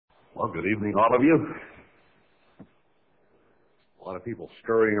Well, good evening, all of you. A lot of people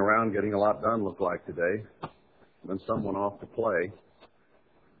scurrying around, getting a lot done, look like today. Then some went off to play.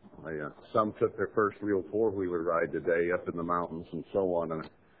 Some took their first real four-wheeler ride today up in the mountains and so on, and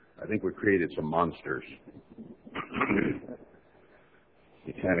I think we created some monsters.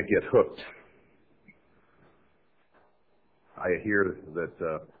 You kind of get hooked. I hear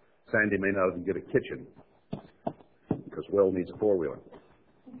that Sandy may not even get a kitchen because Will needs a four-wheeler.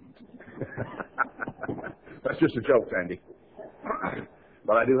 That's just a joke, Sandy.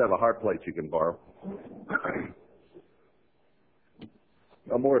 But I do have a heart plate you can borrow.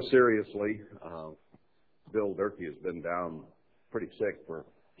 Now, more seriously, Bill Durkee has been down pretty sick for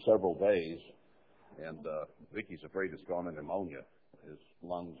several days, and Vicky's afraid it's gone in pneumonia. His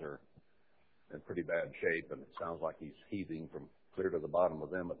lungs are in pretty bad shape, and it sounds like he's heaving from clear to the bottom of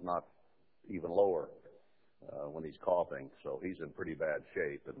them, if not even lower, when he's coughing. So he's in pretty bad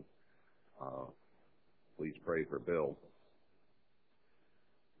shape, and please pray for Bill.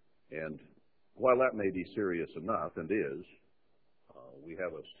 And while that may be serious enough, and is, we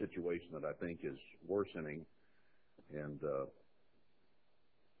have a situation that I think is worsening, and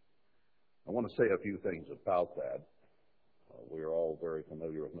I want to say a few things about that. We are all very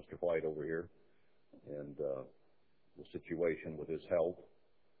familiar with Mr. White over here and the situation with his health.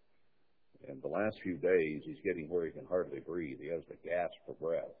 And the last few days, he's getting where he can hardly breathe. He has to gasp for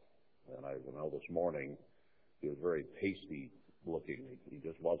breath. And I know this morning he was very pasty looking. He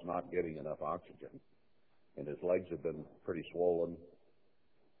just was not getting enough oxygen. And his legs have been pretty swollen.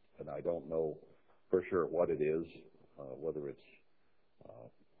 And I don't know for sure what it is, whether it's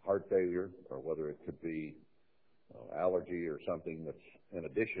heart failure or whether it could be allergy or something that's in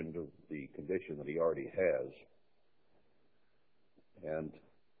addition to the condition that he already has. And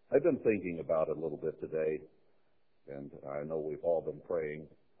I've been thinking about it a little bit today, and I know we've all been praying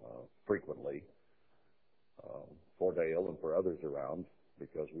frequently for Dale and for others around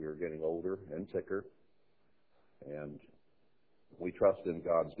because we are getting older and sicker, and we trust in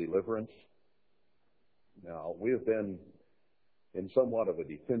God's deliverance. Now, we have been in somewhat of a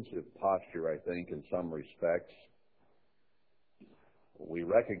defensive posture, I think, in some respects. We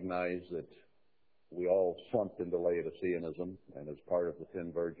recognize that we all slumped into Laodiceanism, and as part of the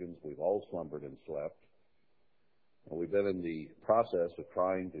 10 virgins, we've all slumbered and slept. And we've been in the process of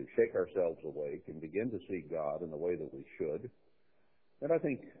trying to shake ourselves awake and begin to see God in the way that we should. And I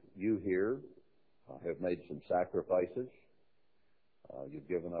think you here have made some sacrifices. You've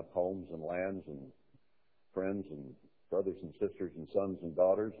given up homes and lands and friends and brothers and sisters and sons and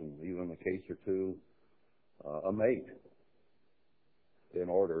daughters, and even in a case or two, a mate, in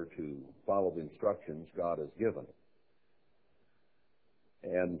order to follow the instructions God has given.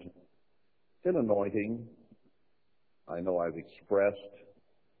 And in anointing, I know I've expressed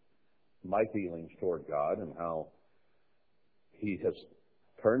my feelings toward God and how he has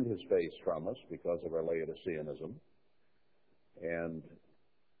turned his face from us because of our Laodiceanism. And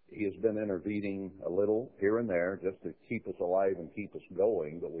he has been intervening a little here and there just to keep us alive and keep us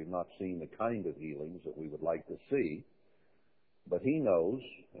going, but we've not seen the kind of healings that we would like to see. But he knows,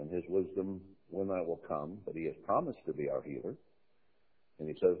 in his wisdom, when that will come, but he has promised to be our healer. And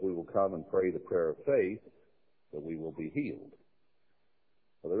he says we will come and pray the prayer of faith that we will be healed.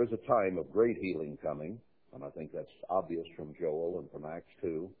 Well, there is a time of great healing coming, and I think that's obvious from Joel and from Acts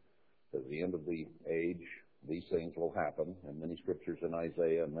 2, that at the end of the age, these things will happen, and many scriptures in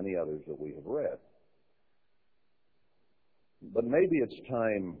Isaiah and many others that we have read. But maybe it's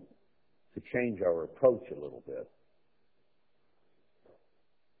time to change our approach a little bit.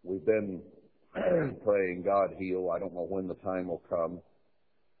 We've been praying, God heal. I don't know when the time will come.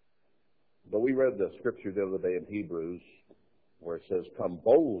 But we read the scripture the other day in Hebrews where it says, come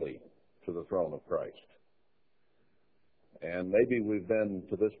boldly to the throne of Christ. And maybe we've been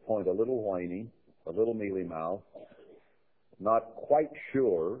to this point a little whiny, a little mealy-mouthed, not quite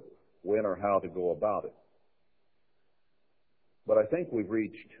sure when or how to go about it. But I think we've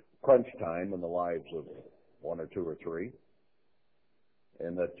reached crunch time in the lives of one or two or three,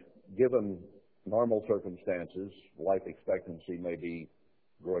 and that given normal circumstances, life expectancy may be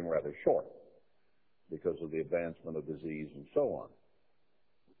growing rather short because of the advancement of disease and so on.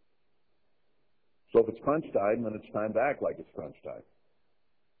 So if it's crunch time, then it's time to act like it's crunch time.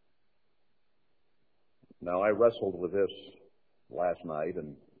 Now, I wrestled with this last night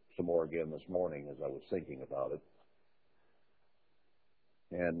and some more again this morning as I was thinking about it.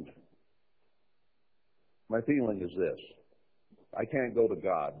 And my feeling is this. I can't go to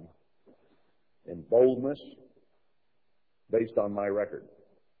God in boldness based on my record.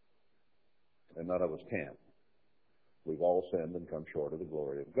 And none of us can. We've all sinned and come short of the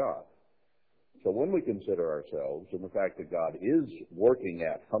glory of God. So when we consider ourselves and the fact that God is working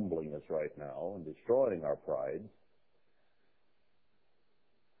at humbling us right now and destroying our pride,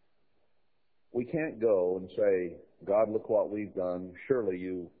 we can't go and say, God, look what we've done. Surely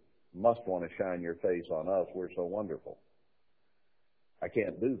you must want to shine your face on us. We're so wonderful. I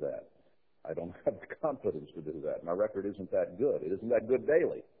can't do that. I don't have the confidence to do that. My record isn't that good. It isn't that good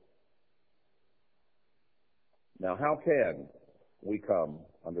daily. Now, how can we come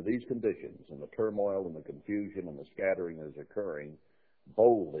under these conditions and the turmoil and the confusion and the scattering that is occurring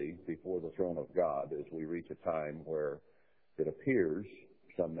boldly before the throne of God as we reach a time where it appears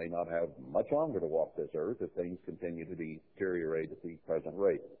some may not have much longer to walk this earth if things continue to deteriorate at the present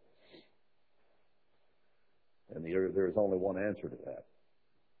rate? And there is only one answer to that.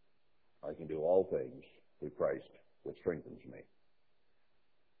 I can do all things through Christ which strengthens me.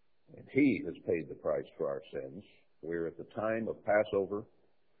 And He has paid the price for our sins. We're at the time of Passover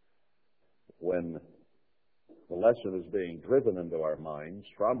when the lesson is being driven into our minds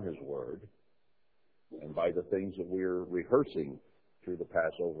from His Word and by the things that we're rehearsing through the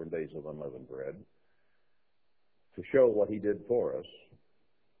Passover and days of unleavened bread to show what He did for us.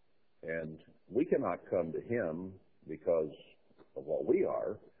 And we cannot come to Him because of what we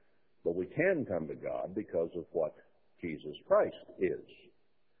are, but we can come to God because of what Jesus Christ is.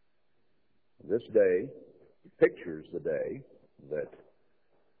 This day pictures the day that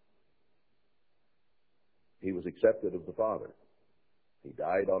He was accepted of the Father. He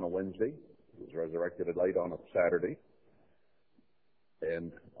died on a Wednesday. He was resurrected late on a Saturday.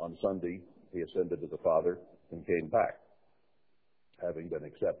 And on Sunday, He ascended to the Father and came back, having been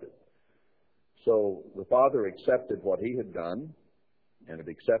accepted. So the Father accepted what He had done, and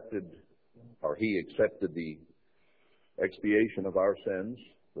He accepted the expiation of our sins,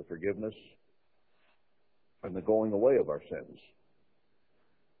 the forgiveness, and the going away of our sins.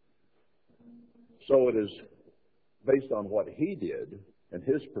 So it is based on what He did and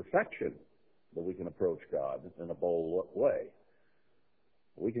His perfection that we can approach God in a bold way.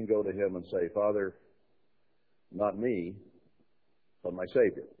 We can go to Him and say, Father, not me, but my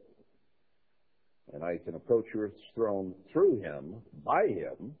Savior. And I can approach your throne through Him, by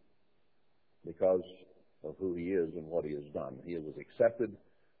Him, because of who He is and what He has done. He was accepted.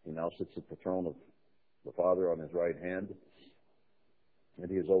 He now sits at the throne of the Father on His right hand,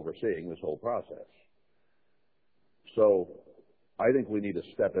 and He is overseeing this whole process. So I think we need to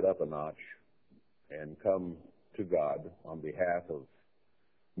step it up a notch and come to God on behalf of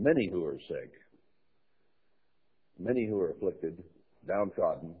many who are sick, many who are afflicted,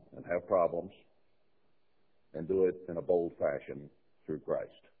 downtrodden, and have problems, and do it in a bold fashion through Christ.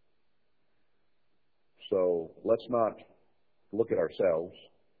 So let's not look at ourselves.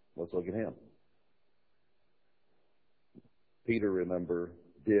 Let's look at Him. Peter, remember,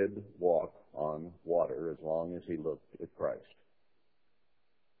 did walk on water as long as he looked at Christ.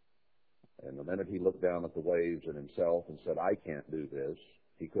 And the minute he looked down at the waves and himself and said, I can't do this,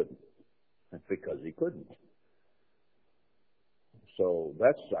 he couldn't. Because he couldn't. So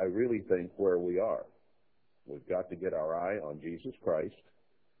that's, I really think, where we are. We've got to get our eye on Jesus Christ.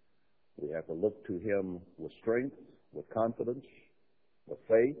 We have to look to Him with strength, with confidence, with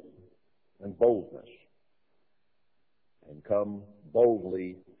faith, and boldness. And come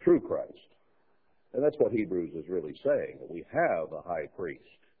boldly through Christ. And that's what Hebrews is really saying, that we have a high priest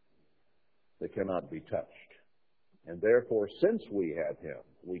that cannot be touched. And therefore, since we have Him,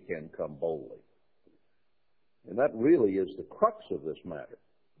 we can come boldly. And that really is the crux of this matter.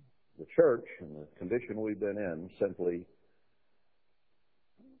 The church, and the condition we've been in, simply,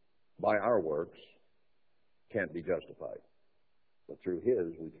 by our works, can't be justified. But through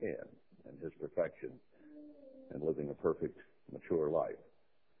His, we can, and His perfection, and living a perfect, mature life.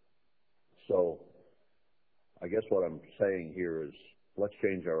 So, I guess what I'm saying here is, let's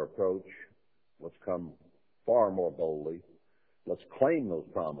change our approach. Let's come far more boldly. Let's claim those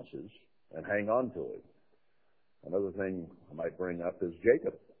promises and hang on to it. Another thing I might bring up is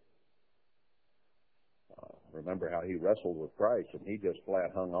Jacob. Remember how he wrestled with Christ, and he just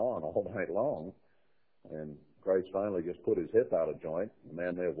flat hung on all night long. And Christ finally just put his hip out of joint. The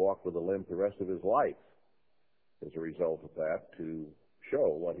man may have walked with a limp the rest of his life as a result of that, to show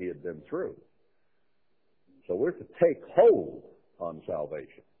what he had been through. So we're to take hold on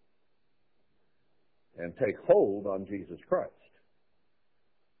salvation and take hold on Jesus Christ.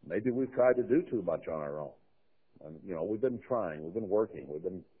 Maybe we've tried to do too much on our own. And, we've been trying, we've been working, we've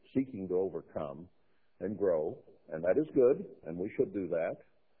been seeking to overcome and grow, and that is good, and we should do that.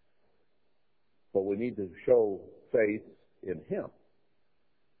 But we need to show faith in Him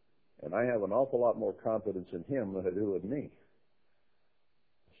And I have an awful lot more confidence in him than I do in me.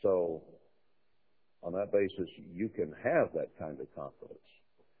 So, on that basis, you can have that kind of confidence.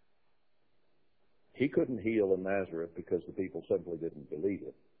 He couldn't heal in Nazareth because the people simply didn't believe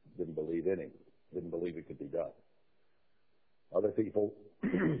it, didn't believe in him, didn't believe it could be done. Other people,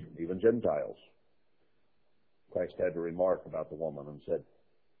 even Gentiles, Christ had to remark about the woman and said,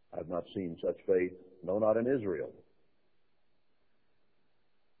 I've not seen such faith, no, not in Israel.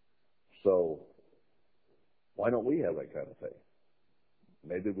 So, why don't we have that kind of faith?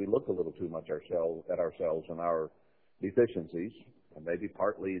 Maybe we look a little too much at ourselves and our deficiencies, and maybe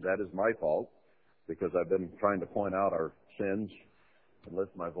partly that is my fault, because I've been trying to point out our sins and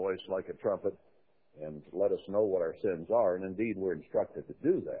lift my voice like a trumpet and let us know what our sins are, and indeed we're instructed to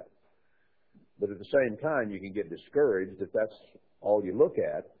do that. But at the same time, you can get discouraged if that's all you look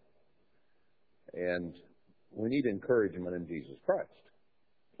at, and we need encouragement in Jesus Christ.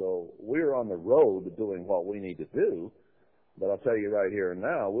 So we're on the road to doing what we need to do, but I'll tell you right here and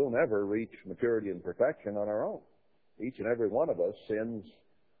now, we'll never reach maturity and perfection on our own. Each and every one of us sins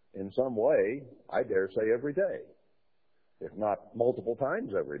in some way, I dare say every day, if not multiple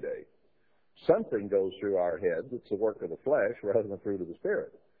times every day. Something goes through our head that's the work of the flesh rather than the fruit of the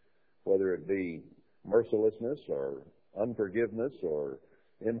Spirit, whether it be mercilessness or unforgiveness or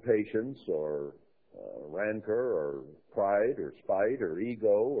impatience or rancor or pride or spite or ego,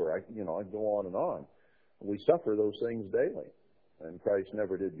 or I go on and on. We suffer those things daily, and Christ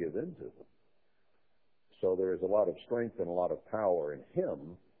never did give in to them. So there is a lot of strength and a lot of power in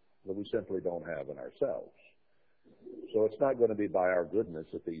him that we simply don't have in ourselves. So it's not going to be by our goodness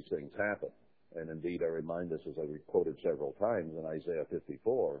that these things happen. And indeed, I remind us, as I quoted several times in Isaiah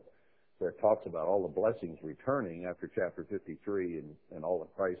 54, where it talks about all the blessings returning after chapter 53 and all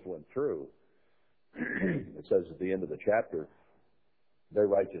that Christ went through. It says at the end of the chapter, their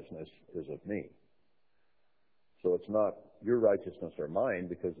righteousness is of me. So it's not your righteousness or mine,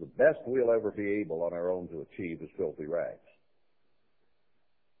 because the best we'll ever be able on our own to achieve is filthy rags.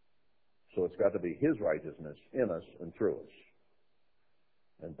 So it's got to be his righteousness in us and through us.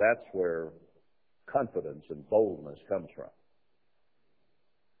 And that's where confidence and boldness comes from.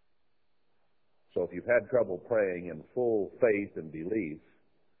 So if you've had trouble praying in full faith and belief,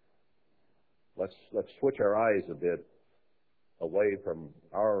 let's switch our eyes a bit away from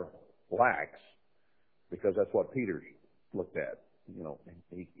our lacks, because that's what Peter looked at.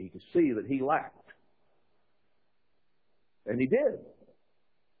 He could see that he lacked. And he did.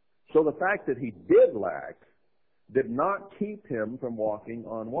 So the fact that he did lack did not keep him from walking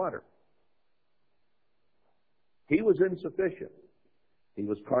on water. He was insufficient. He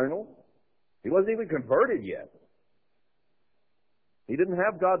was carnal. He wasn't even converted yet. He didn't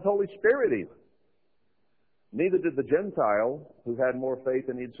have God's Holy Spirit even. Neither did the Gentile who had more faith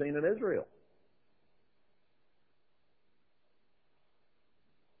than he'd seen in Israel.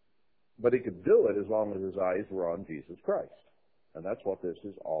 But he could do it as long as his eyes were on Jesus Christ. And that's what this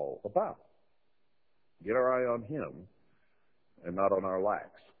is all about. Get our eye on him and not on our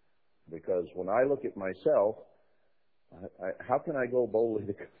lacks. Because when I look at myself, how can I go boldly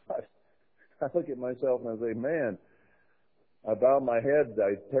to God? I look at myself and I say, man, I bow my head,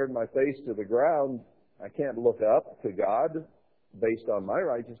 I turn my face to the ground. I can't look up to God based on my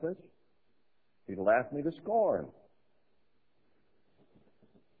righteousness. He'd laugh me to scorn.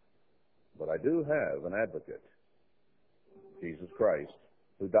 But I do have an advocate, Jesus Christ,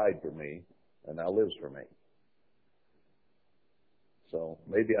 who died for me and now lives for me. So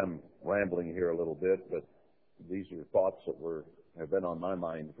maybe I'm rambling here a little bit, but these are thoughts that have been on my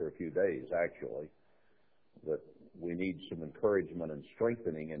mind for a few days, actually, that we need some encouragement and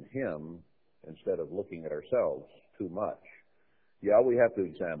strengthening in him instead of looking at ourselves too much. Yeah, we have to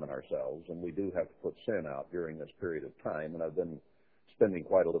examine ourselves, and we do have to put sin out during this period of time, and I've been spending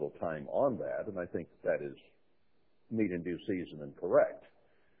quite a little time on that, and I think that is meet in due season and correct.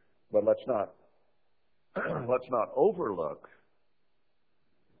 But let's not overlook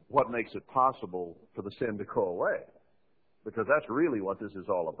what makes it possible for the sin to go away, because that's really what this is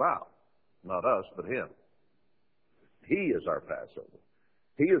all about. Not us, but him. He is our Passover.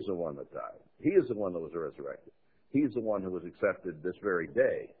 He is the one that died. He is the one that was resurrected. He's the one who was accepted this very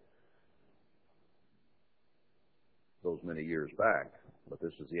day, those many years back. But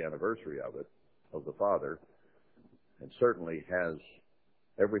this is the anniversary of it, of the Father, and certainly has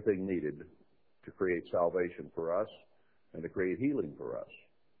everything needed to create salvation for us and to create healing for us.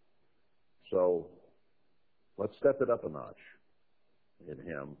 So let's step it up a notch in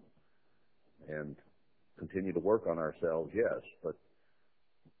him and continue to work on ourselves, yes, but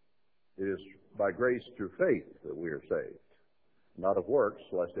it is by grace through faith that we are saved. not of works,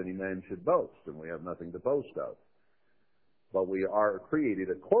 lest any man should boast, and we have nothing to boast of. But we are created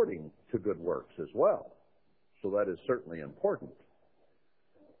according to good works as well. So that is certainly important.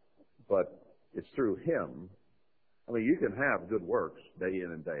 But it's through Him. I mean, you can have good works day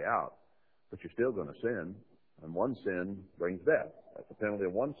in and day out, but you're still going to sin. And one sin brings death. That's the penalty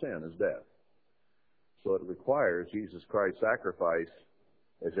of one sin is death. So it requires Jesus Christ's sacrifice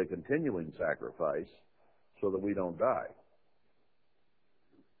as a continuing sacrifice so that we don't die.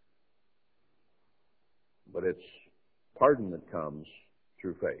 But it's pardon that comes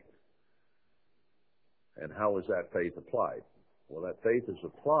through faith. And how is that faith applied? Well, that faith is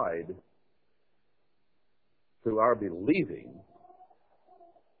applied through our believing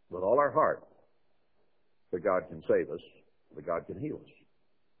with all our heart that God can save us, that God can heal us.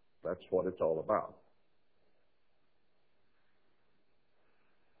 That's what it's all about.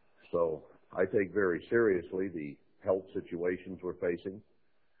 So I take very seriously the health situations we're facing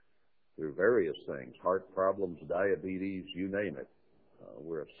through various things, heart problems, diabetes, you name it.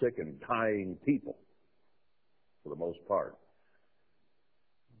 We're a sick and dying people for the most part.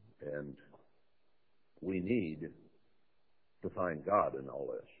 And we need to find God in all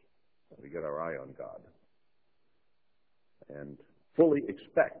this. We get our eye on God. And fully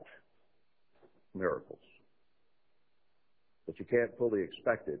expect miracles. But you can't fully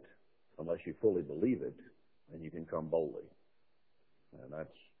expect it unless you fully believe it, and you can come boldly. And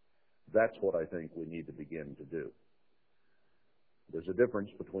that's what I think we need to begin to do. There's a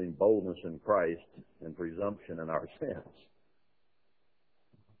difference between boldness in Christ and presumption in our sins.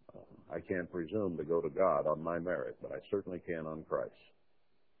 I can't presume to go to God on my merit, but I certainly can on Christ.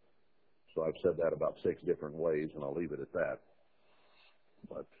 So I've said that about 6 different ways, and I'll leave it at that.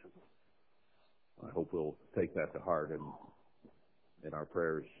 But I hope we'll take that to heart in our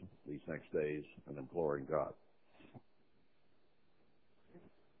prayers these next days and imploring God.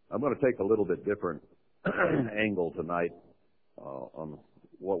 I'm going to take a little bit different angle tonight on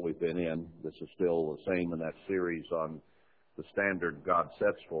what we've been in. This is still the same in that series on the standard God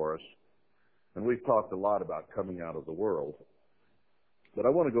sets for us. And we've talked a lot about coming out of the world. But I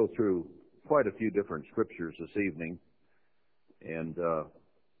want to go through quite a few different scriptures this evening and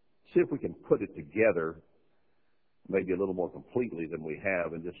see if we can put it together maybe a little more completely than we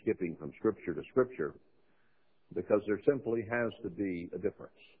have and just skipping from scripture to scripture, because there simply has to be a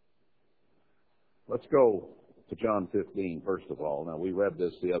difference. Let's go to John 15, first of all. Now, we read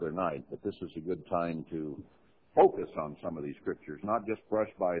this the other night, but this is a good time to focus on some of these scriptures, not just brush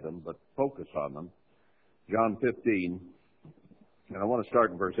by them, but focus on them. John 15, and I want to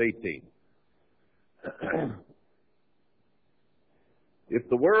start in verse 18. If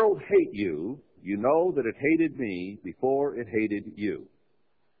the world hate you, you know that it hated me before it hated you.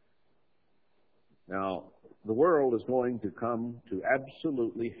 Now, the world is going to come to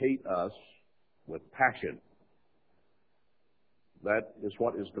absolutely hate us with passion. That is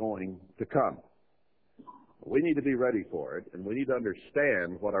what is going to come. We need to be ready for it, and we need to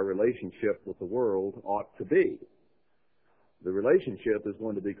understand what our relationship with the world ought to be. The relationship is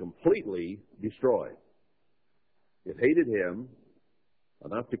going to be completely destroyed. It hated him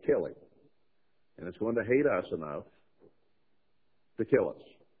enough to kill him, and it's going to hate us enough to kill us.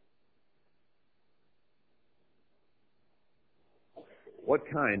 What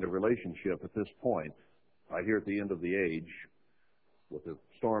kind of relationship at this point, right here at the end of the age, with the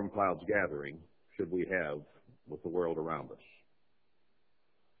storm clouds gathering, should we have with the world around us?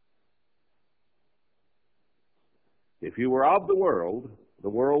 If you were of the world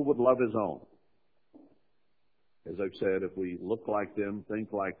would love his own. As I've said, if we look like them,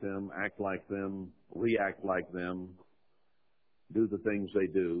 think like them, act like them, react like them, do the things they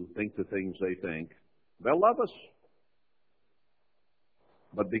do, think the things they think, they'll love us.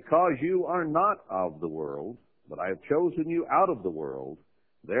 But because you are not of the world, but I have chosen you out of the world,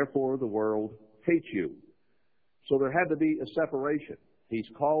 therefore the world hates you. So there had to be a separation. He's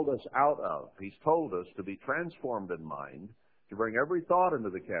called us out of. He's told us to be transformed in mind, to bring every thought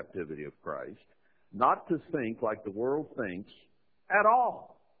into the captivity of Christ, not to think like the world thinks at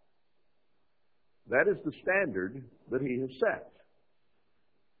all. That is the standard that he has set.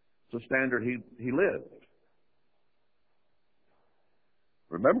 It's a standard he lived.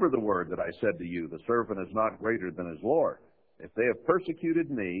 Remember the word that I said to you, the servant is not greater than his Lord. If they have persecuted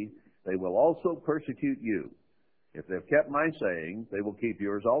me, they will also persecute you. If they've kept my saying, they will keep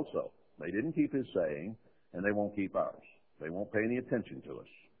yours also. They didn't keep his saying, and they won't keep ours. They won't pay any attention to us.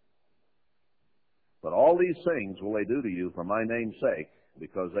 But all these things will they do to you for my name's sake,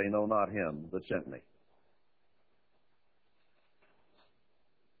 because they know not him that sent me.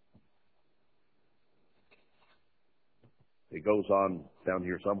 It goes on down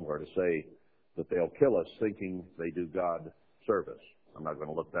here somewhere to say that they'll kill us thinking they do God service. I'm not going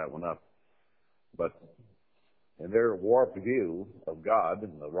to look that one up. But in their warped view of God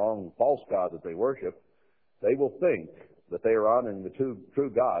and the wrong false God that they worship, they will think that they are honoring the true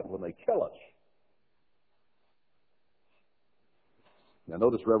God when they kill us. Now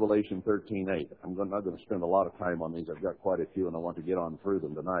notice Revelation 13:8. I'm not going to spend a lot of time on these. I've got quite a few, and I want to get on through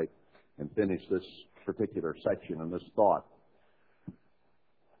them tonight and finish this particular section and this thought.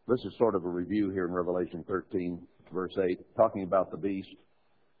 This is sort of a review here in Revelation 13, verse 8, talking about the beast.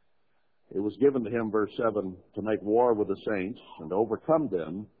 It was given to him, verse 7, to make war with the saints and to overcome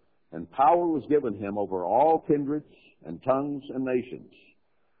them, and power was given him over all kindreds and tongues and nations.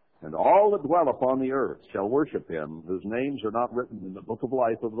 And all that dwell upon the earth shall worship him, whose names are not written in the book of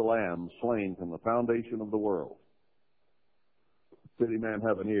life of the Lamb, slain from the foundation of the world. If any man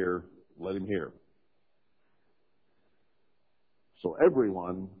have an ear, let him hear. So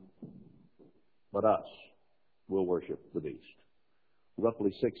everyone but us will worship the beast.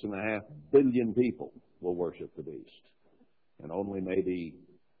 Roughly 6.5 billion people will worship the beast. And only maybe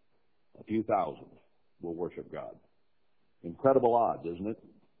a few thousand will worship God. Incredible odds, isn't it?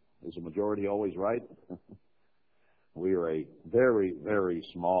 Is the majority always right? We are a very, very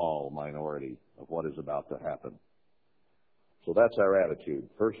small minority of what is about to happen. So that's our attitude.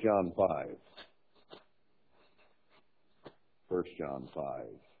 1 John 5. 1 John 5.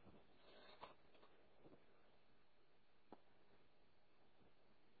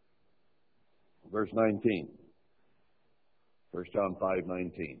 Verse 19. 1 John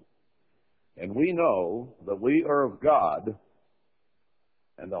 5:19. And we know that we are of God,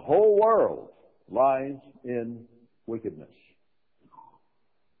 and the whole world lies in wickedness.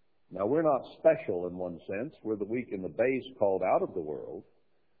 Now, we're not special in one sense. We're the weak and the base called out of the world.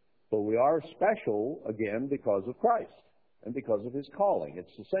 But we are special, again, because of Christ and because of his calling.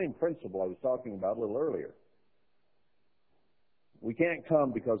 It's the same principle I was talking about a little earlier. We can't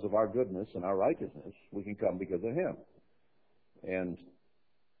come because of our goodness and our righteousness. We can come because of him. And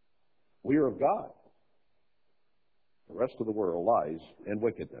we are of God. The rest of the world lies in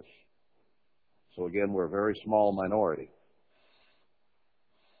wickedness. So again, we're a very small minority.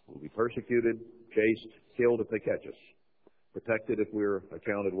 We'll be persecuted, chased, killed if they catch us, protected if we're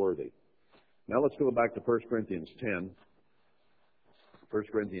accounted worthy. Now let's go back to 1 Corinthians 10. 1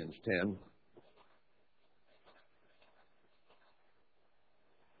 Corinthians 10.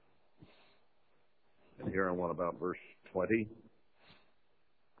 And here I want about verse 20.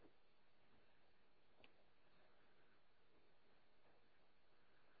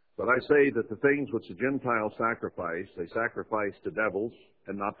 But I say that the things which the Gentiles sacrifice, they sacrifice to devils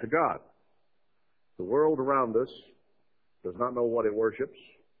and not to God. The world around us does not know what it worships.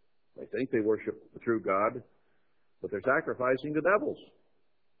 They think they worship the true God, but they're sacrificing to devils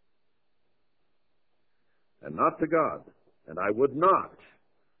and not to God. And I would not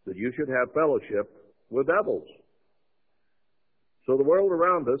that you should have fellowship with devils. So the world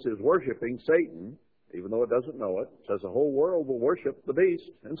around us is worshiping Satan, even though it doesn't know it. It says the whole world will worship the beast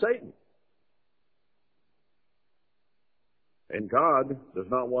and Satan. And God does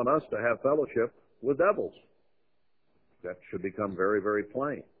not want us to have fellowship with devils. That should become very, very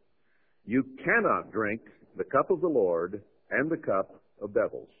plain. You cannot drink the cup of the Lord and the cup of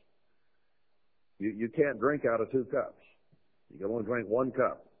devils. You can't drink out of two cups. You can only drink one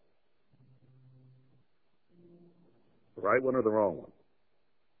cup. The right one or the wrong one.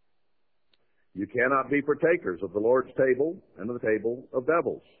 You cannot be partakers of the Lord's table and of the table of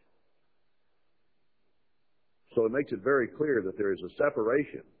devils. So it makes it very clear that there is a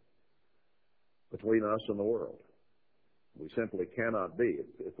separation between us and the world. We simply cannot be.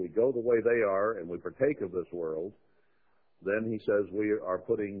 If we go the way they are and we partake of this world, then he says we are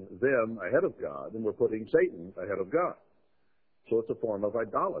putting them ahead of God and we're putting Satan ahead of God. So it's a form of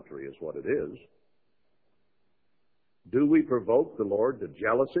idolatry is what it is. Do we provoke the Lord to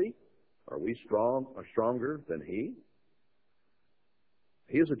jealousy? Are we strong or stronger than he?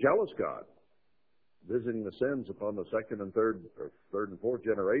 He is a jealous God, visiting the sins upon the second and third and fourth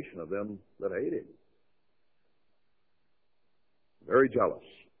generation of them that hate him. Very jealous.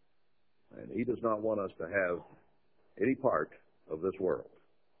 And he does not want us to have any part of this world,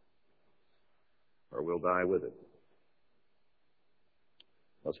 or we'll die with it.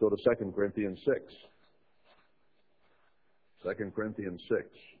 Let's go to 2 Corinthians 6. 2 Corinthians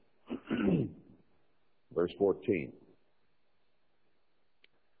 6. Verse 14.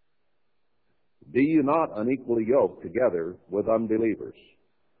 Be you not unequally yoked together with unbelievers.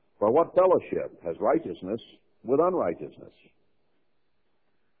 For what fellowship has righteousness with unrighteousness?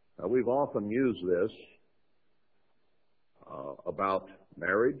 Now, we've often used this about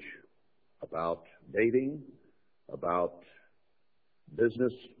marriage, about dating, about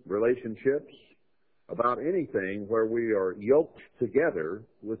business relationships, about anything where we are yoked together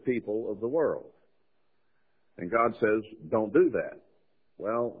with people of the world. And God says, don't do that.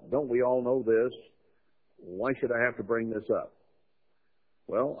 Well, don't we all know this? Why should I have to bring this up?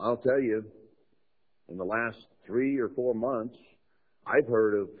 Well, I'll tell you, in the last 3 or 4 months, I've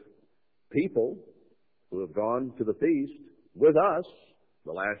heard of people who have gone to the feast with us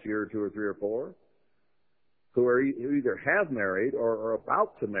the last year or 2 or 3 or 4, who either have married or are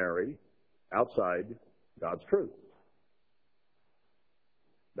about to marry outside God's truth.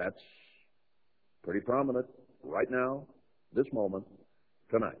 That's pretty prominent right now, this moment,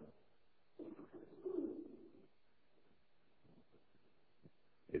 tonight.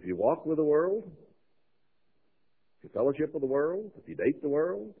 If you walk with the world, if you fellowship with the world, if you date the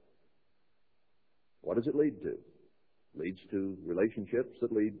world, what does it lead to? It leads to relationships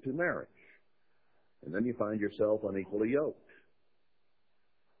that lead to marriage. And then you find yourself unequally yoked.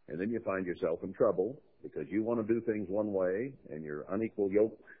 And then you find yourself in trouble because you want to do things one way and your unequal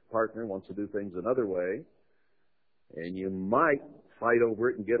yoke partner wants to do things another way. And you might fight over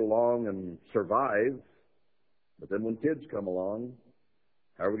it and get along and survive. But then when kids come along,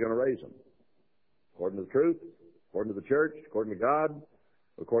 how are we going to raise them? According to the truth, according to the church, according to God,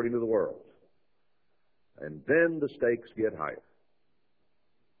 according to the world. And then the stakes get higher.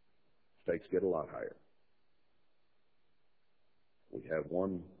 Stakes get a lot higher. We have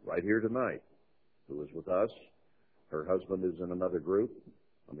one right here tonight who is with us. Her husband is in another group.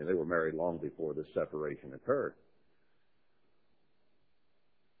 I mean, they were married long before this separation occurred.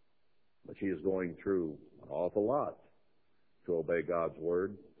 But she is going through an awful lot to obey God's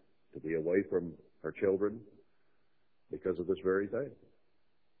word, to be away from her children because of this very thing.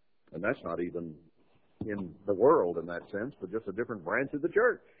 And that's not even in the world in that sense, but just a different branch of the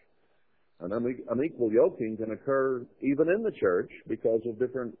church. And unequal yoking can occur even in the church because of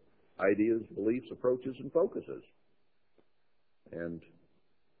different ideas, beliefs, approaches, and focuses. And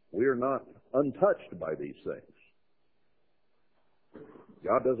we are not untouched by these things.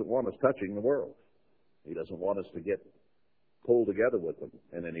 God doesn't want us touching the world. He doesn't want us to get pulled together with them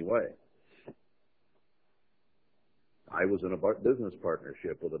in any way. I was in a business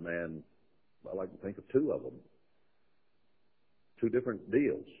partnership with a man, well, I can think of 2 of them. 2 different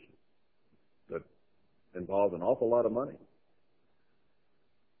deals that involved an awful lot of money.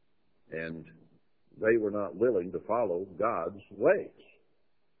 And they were not willing to follow God's ways,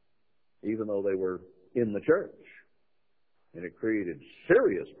 even though they were in the church. And it created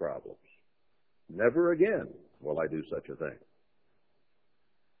serious problems. Never again will I do such a thing.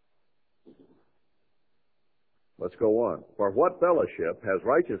 Let's go on. For what fellowship has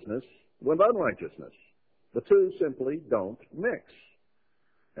righteousness with unrighteousness? The two simply don't mix.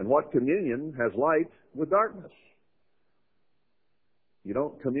 And what communion has light with darkness? You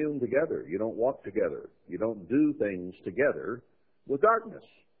don't commune together. You don't walk together. You don't do things together with darkness.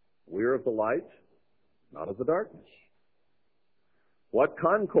 We're of the light, not of the darkness. What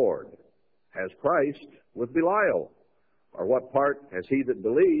concord has Christ with Belial? Or what part has he that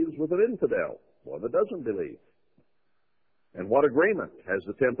believes with an infidel, one that doesn't believe? And what agreement has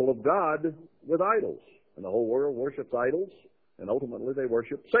the temple of God with idols? And the whole world worships idols, and ultimately they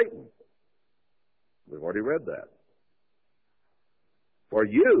worship Satan. We've already read that. For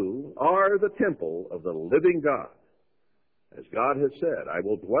you are the temple of the living God. As God has said, I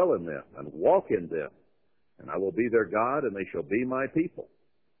will dwell in them and walk in them, and I will be their God, and they shall be my people.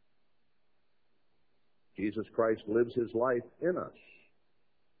 Jesus Christ lives his life in us.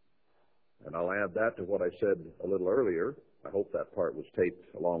 And I'll add that to what I said a little earlier. I hope that part was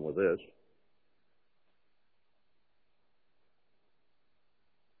taped along with this.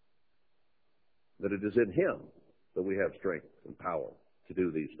 That it is in him that we have strength and power to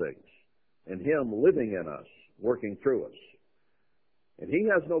do these things. In him living in us, working through us. And he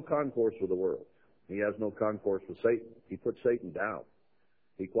has no concourse with the world. He has no concourse with Satan. He put Satan down.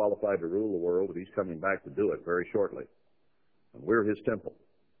 He qualified to rule the world, but he's coming back to do it very shortly. And we're his temple.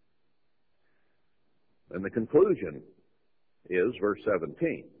 And the conclusion is verse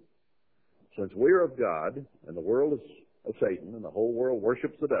 17. Since we're of God, and the world is of Satan, and the whole world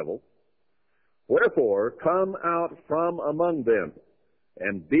worships the devil, wherefore come out from among them,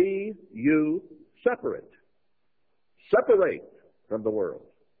 and be you separate. Separate from the world.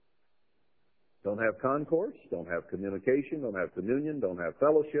 Don't have concourse, don't have communication, don't have communion, don't have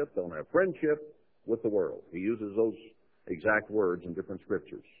fellowship, don't have friendship with the world. He uses those exact words in different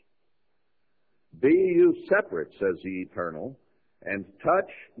scriptures. Be you separate, says the Eternal, and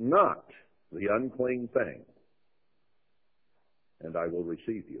touch not the unclean thing. and I will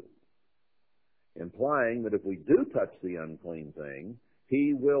receive you. Implying that if we do touch the unclean thing,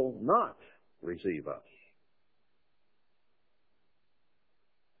 he will not receive us.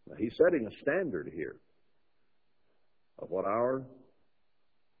 Now, he's setting a standard here of what our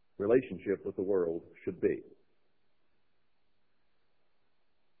relationship with the world should be.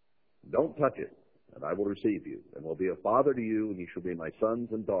 Don't touch it, and I will receive you, and will be a father to you, and ye shall be my sons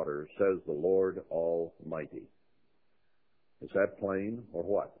and daughters, says the Lord Almighty. Is that plain or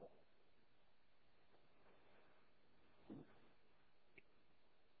what?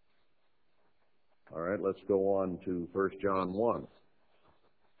 All right, let's go on to 1 John 1.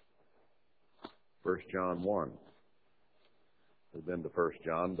 1 John 1. We've been to 1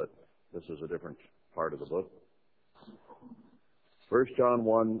 John, but this is a different part of the book. 1 John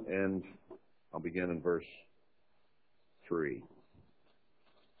 1, and I'll begin in verse 3.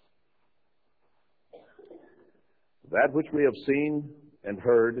 That which we have seen and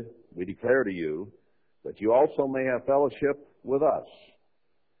heard, we declare to you, that you also may have fellowship with us.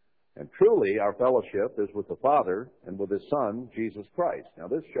 And truly, our fellowship is with the Father and with His Son, Jesus Christ. Now,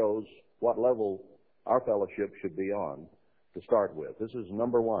 this shows what level our fellowship should be on to start with. This is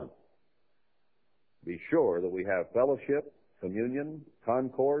number one. Be sure that we have fellowship, communion,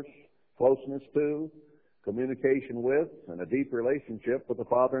 concourse, closeness to, communication with, and a deep relationship with the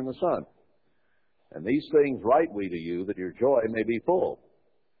Father and the Son. And these things write we to you, that your joy may be full.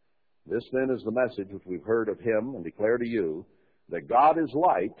 This then is the message which we've heard of Him and declare to you, that God is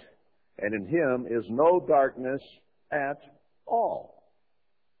light, and in Him is no darkness at all.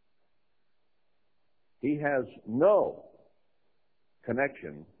 He has no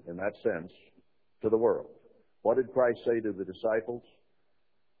connection, in that sense, to the world. What did Christ say to the disciples?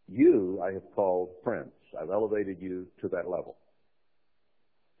 You I have called friends. I've elevated you to that level.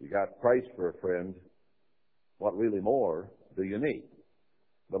 You got Christ for a friend. What really more do you need?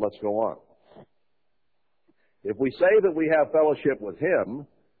 But let's go on. If we say that we have fellowship with Him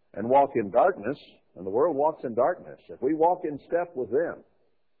and walk in darkness, and the world walks in darkness, if we walk in step with them,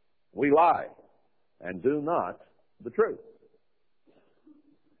 we lie and do not the truth.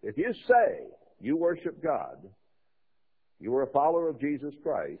 If you say you worship God, you are a follower of Jesus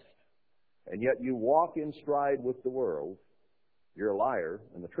Christ, and yet you walk in stride with the world, you're a liar,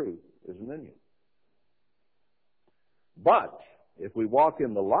 and the truth isn't in you. But if we walk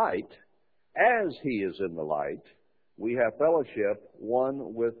in the light, as He is in the light, we have fellowship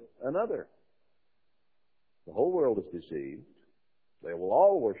one with another. The whole world is deceived. They will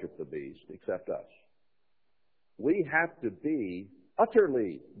all worship the beast except us. We have to be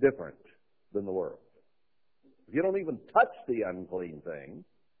utterly different than the world. If you don't even touch the unclean thing,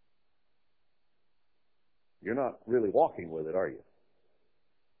 you're not really walking with it, are you?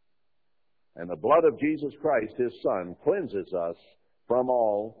 And the blood of Jesus Christ, His Son, cleanses us from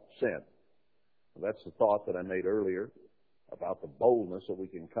all sin. That's the thought that I made earlier about the boldness that we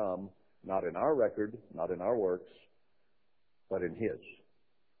can come, not in our record, not in our works, but in His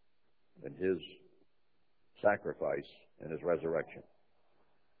sacrifice and His resurrection.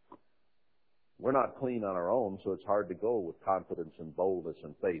 We're not clean on our own, so it's hard to go with confidence and boldness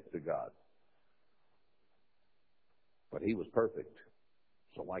and faith to God. But He was perfect,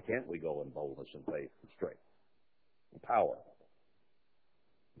 so why can't we go in boldness and faith and strength and power?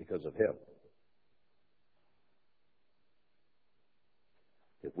 Because of Him.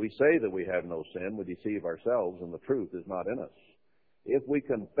 If we say that we have no sin, we deceive ourselves, and the truth is not in us. If we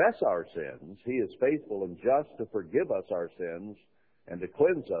confess our sins, He is faithful and just to forgive us our sins and to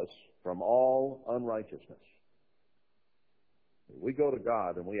cleanse us from all unrighteousness. If we go to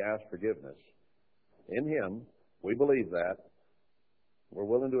God and we ask forgiveness, in Him, we believe that. We're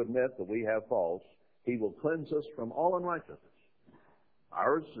willing to admit that we have faults. He will cleanse us from all unrighteousness.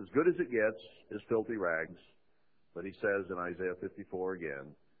 Ours, as good as it gets, is filthy rags. But He says in Isaiah 54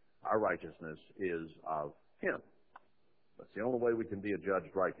 again, our righteousness is of Him. That's the only way we can be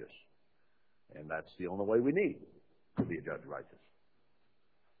adjudged righteous. And that's the only way we need to be adjudged righteous.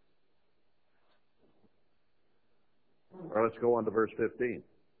 All right, let's go on to verse 15.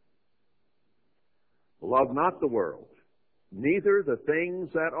 Love not the world, neither the things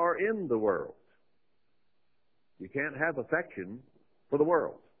that are in the world. You can't have affection for the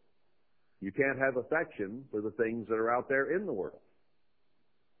world. You can't have affection for the things that are out there in the world.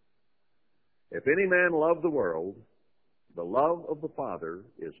 If any man love the world, the love of the Father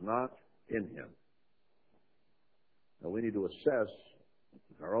is not in him. Now we need to assess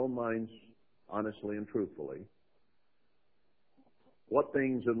in our own minds honestly and truthfully what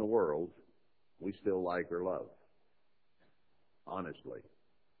things in the world we still like or love. Honestly.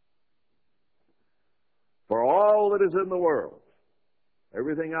 For all that is in the world,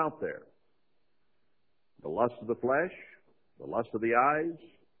 Everything out there. The lust of the flesh, the lust of the eyes,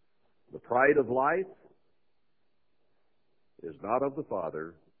 the pride of life is not of the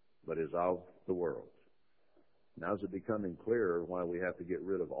Father, but is of the world. Now is it becoming clearer why we have to get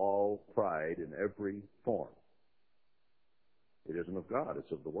rid of all pride in every form? It isn't of God,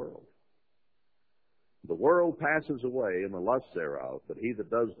 it's of the world. The world passes away and the lust thereof, but he that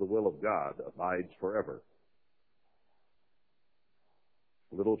does the will of God abides forever.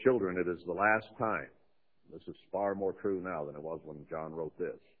 Little children, it is the last time. This is far more true now than it was when John wrote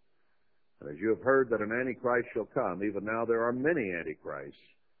this. And as you have heard that an Antichrist shall come, even now there are many Antichrists,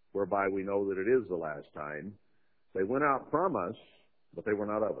 whereby we know that it is the last time. They went out from us, but they were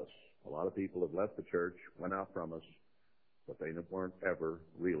not of us. A lot of people have left the church, went out from us, but they weren't ever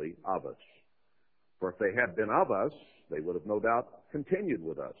really of us. For if they had been of us, they would have no doubt continued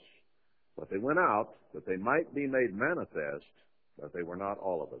with us. But they went out that they might be made manifest that they were not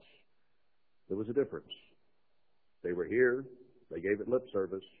all of us. There was a difference. They were here, they gave it lip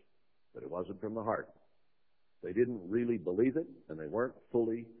service, but it wasn't from the heart. They didn't really believe it, and they weren't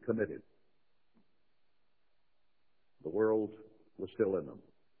fully committed. The world was still in them.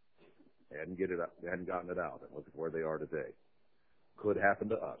 They hadn't gotten it out, and look at where they are today. Could happen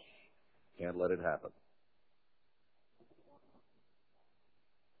to us. Can't let it happen.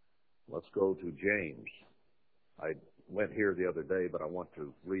 Let's go to James. I went here the other day, but I want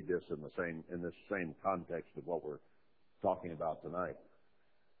to read this in this same context of what we're talking about tonight.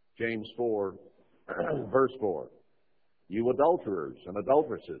 James 4, verse 4. You adulterers and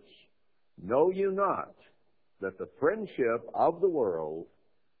adulteresses, know you not that the friendship of the world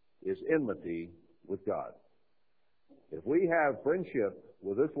is enmity with God? If we have friendship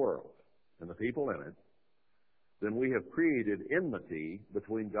with this world and the people in it, then we have created enmity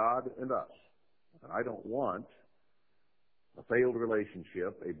between God and us. And I don't want a failed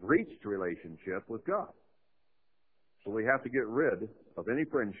relationship, a breached relationship with God. So we have to get rid of any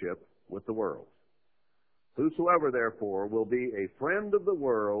friendship with the world. Whosoever, therefore, will be a friend of the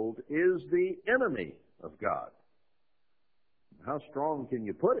world is the enemy of God. How strong can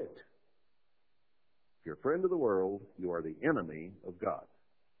you put it? If you're a friend of the world, you are the enemy of God.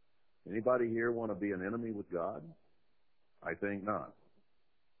 Anybody here want to be an enemy with God? I think not.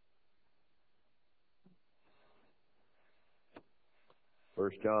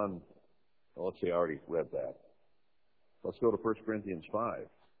 First John, let's see, I already read that. Let's go to 1 Corinthians 5.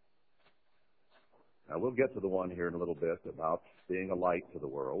 Now, we'll get to the one here in a little bit about being a light to the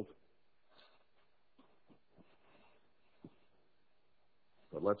world.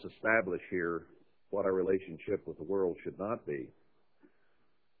 But let's establish here what our relationship with the world should not be.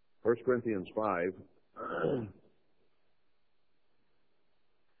 1 Corinthians 5,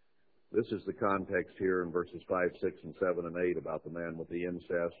 this is the context here in verses 5, 6, and 7, and 8 about the man with the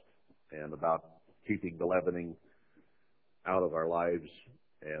incest and about keeping the leavening out of our lives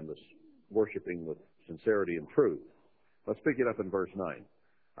and the worshiping with sincerity and truth. Let's pick it up in verse 9.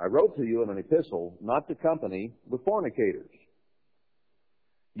 I wrote to you in an epistle not to company with fornicators,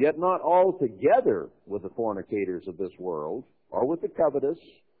 yet not altogether with the fornicators of this world, or with the covetous,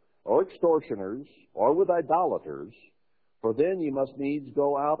 or extortioners, or with idolaters, for then you must needs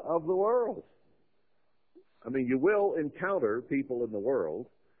go out of the world. I mean, you will encounter people in the world,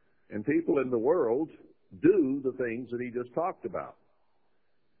 and people in the world do the things that he just talked about.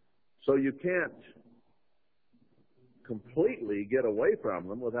 So you can't completely get away from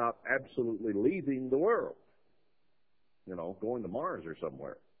them without absolutely leaving the world. You know, going to Mars or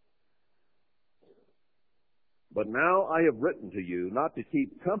somewhere. But now I have written to you not to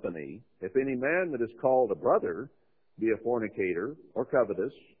keep company if any man that is called a brother be a fornicator, or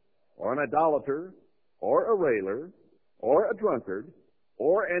covetous, or an idolater, or a railer, or a drunkard,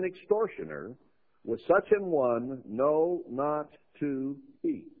 or an extortioner. With such an one, know not to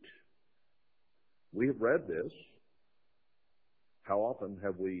eat. We have read this. How often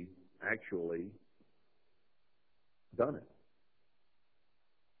have we actually done it?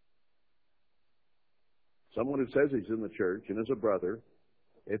 Someone who says he's in the church and is a brother,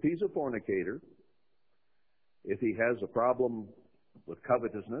 if he's a fornicator, if he has a problem with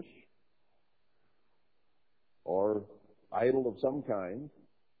covetousness or idol of some kind,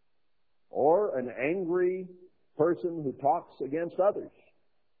 or an angry person who talks against others,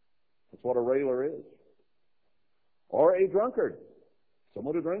 that's what a railer is, or a drunkard,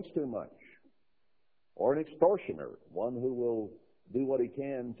 someone who drinks too much, or an extortioner, one who will do what he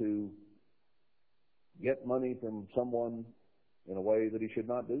can to get money from someone in a way that he should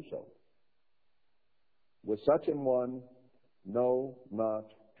not do so. With such an one, know not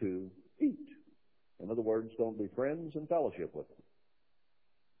to eat. In other words, don't be friends and fellowship with them.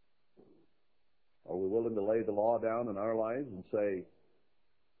 Are we willing to lay the law down in our lives and say,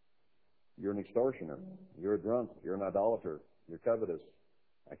 you're an extortioner, you're a drunk, you're an idolater, you're covetous,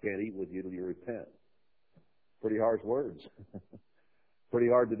 I can't eat with you till you repent? Pretty harsh words. Pretty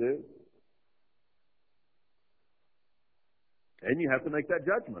hard to do. And you have to make that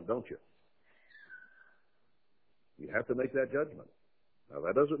judgment, don't you? You have to make that judgment. Now,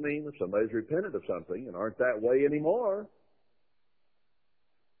 that doesn't mean if somebody's repented of something and aren't that way anymore,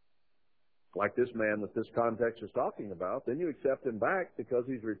 like this man that this context is talking about, then you accept him back because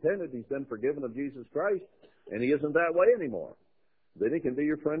he's repented, he's been forgiven of Jesus Christ, and he isn't that way anymore. Then he can be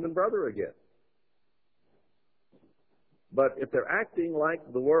your friend and brother again. But if they're acting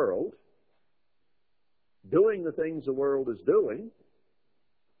like the world, doing the things the world is doing,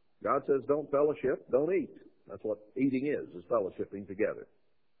 God says don't fellowship, don't eat. That's what eating is fellowshipping together.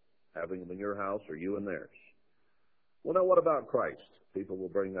 Having them in your house or you in theirs. Well, now what about Christ? People will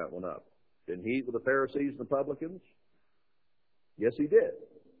bring that one up. Didn't he eat with the Pharisees and the publicans? Yes, he did.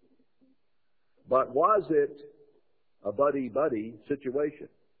 But was it a buddy-buddy situation?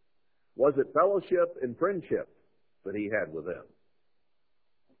 Was it fellowship and friendship that he had with them?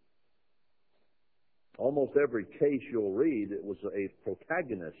 Almost every case you'll read, it was a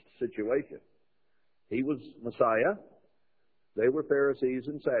protagonist situation. He was Messiah. They were Pharisees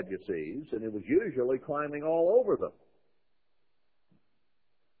and Sadducees, and it was usually climbing all over them.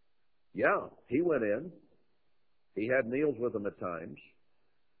 Yeah, he went in. He had meals with them at times,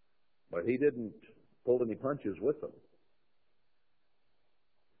 but he didn't pull any punches with them.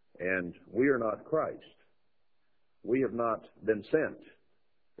 And we are not Christ. We have not been sent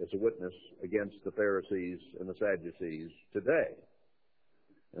as a witness against the Pharisees and the Sadducees today.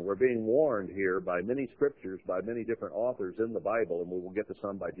 And we're being warned here by many scriptures, by many different authors in the Bible, and we will get to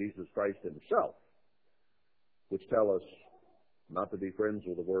some by Jesus Christ himself, which tell us not to be friends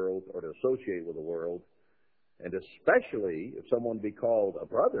with the world or to associate with the world, and especially if someone be called a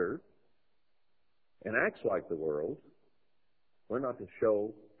brother and acts like the world, we're not to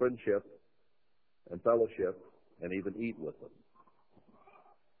show friendship and fellowship and even eat with them.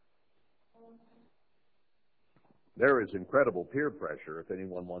 There is incredible peer pressure if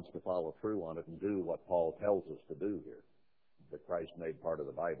anyone wants to follow through on it and do what Paul tells us to do here, that Christ made part of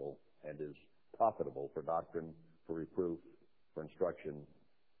the Bible and is profitable for doctrine, for reproof, for instruction,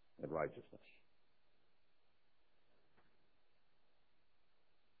 and righteousness.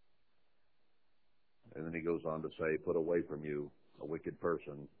 And then he goes on to say, put away from you a wicked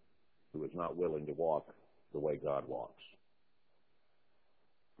person who is not willing to walk the way God walks.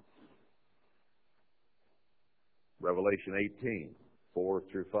 Revelation 18, 4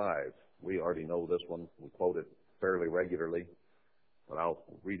 through 5. We already know this one. We quote it fairly regularly, but I'll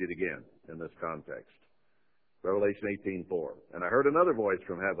read it again in this context. Revelation 18:4. And I heard another voice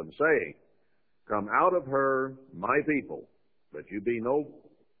from heaven saying, come out of her, my people, that you be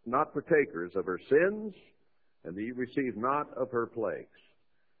not partakers of her sins, and that you receive not of her plagues.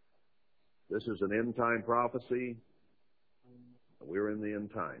 This is an end-time prophecy. We're in the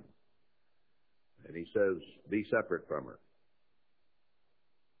end time. And he says, be separate from her.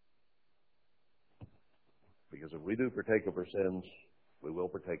 Because if we do partake of her sins, we will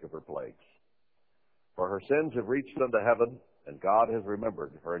partake of her plagues. For her sins have reached unto heaven, and God has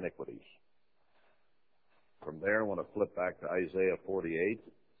remembered her iniquities. From there, I want to flip back to Isaiah 48.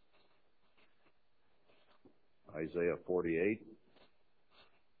 Isaiah 48,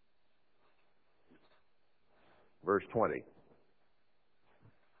 verse 20.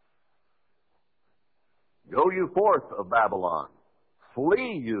 Go you forth of Babylon,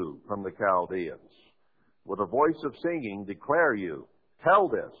 flee you from the Chaldeans. With a voice of singing declare you, tell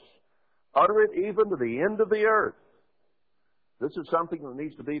this, utter it even to the end of the earth. This is something that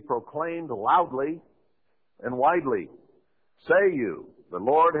needs to be proclaimed loudly and widely. Say you, the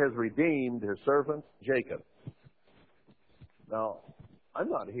Lord has redeemed his servant Jacob. Now, I'm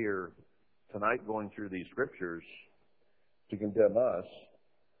not here tonight going through these scriptures to condemn us.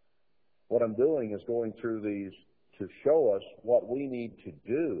 What I'm doing is going through these to show us what we need to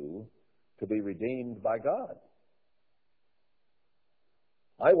do to be redeemed by God.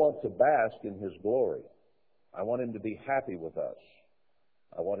 I want to bask in his glory. I want him to be happy with us.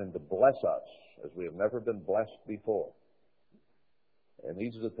 I want him to bless us as we have never been blessed before. And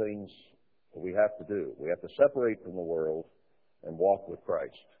these are the things that we have to do. We have to separate from the world and walk with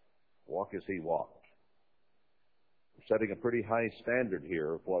Christ. Walk as he walked. We're setting a pretty high standard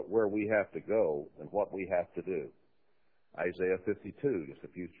here of where we have to go and what we have to do. Isaiah 52, just a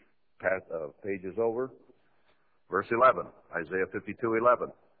few pages over. Verse 11, Isaiah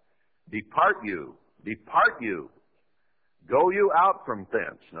 52:11. Depart you, Go you out from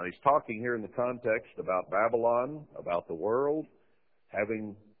thence. Now he's talking here in the context about Babylon, about the world,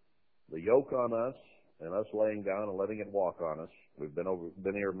 having the yoke on us and us laying down and letting it walk on us. We've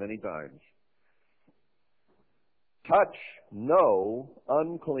been here many times. Touch no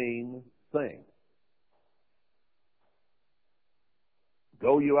unclean thing.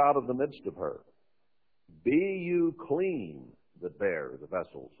 Go you out of the midst of her. Be you clean that bear the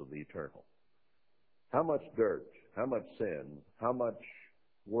vessels of the eternal. How much dirt, how much sin, how much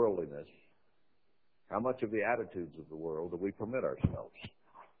worldliness, how much of the attitudes of the world do we permit ourselves?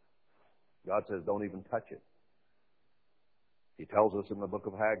 God says don't even touch it. He tells us in the book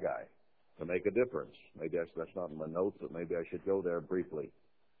of Haggai to make a difference. Maybe that's not in my notes, but maybe I should go there briefly.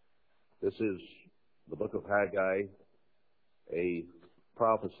 This is the book of Haggai, a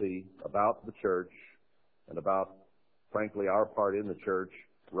prophecy about the church and about, frankly, our part in the church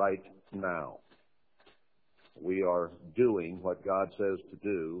right now. We are doing what God says to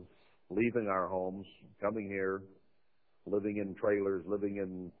do, leaving our homes, coming here, living in trailers, living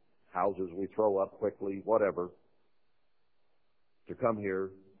in houses we throw up quickly, whatever, to come here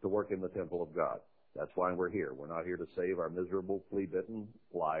to work in the temple of God. That's why we're here. We're not here to save our miserable, flea-bitten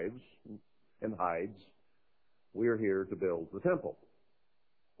lives and hides. We're here to build the temple.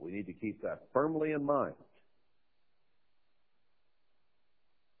 We need to keep that firmly in mind.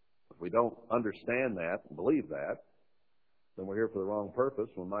 If we don't understand that and believe that, then we're here for the wrong purpose.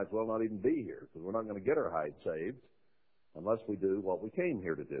 We might as well not even be here, because we're not going to get our hide saved unless we do what we came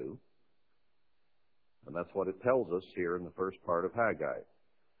here to do. And that's what it tells us here in the first part of Haggai.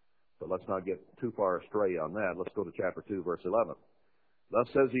 But let's not get too far astray on that. Let's go to chapter 2, verse 11. Thus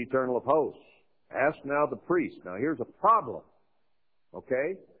says the Eternal of hosts, ask now the priest. Now here's a problem.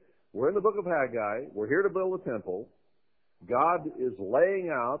 Okay? We're in the book of Haggai. We're here to build a temple. God is laying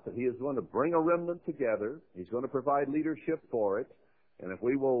out that He is going to bring a remnant together. He's going to provide leadership for it. And if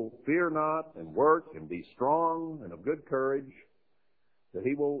we will fear not and work and be strong and of good courage, that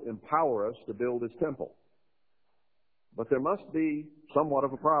He will empower us to build His temple. But there must be somewhat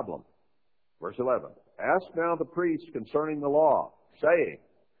of a problem. Verse 11, ask now the priest concerning the law, saying,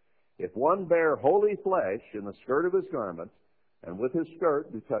 if one bear holy flesh in the skirt of his garment, and with his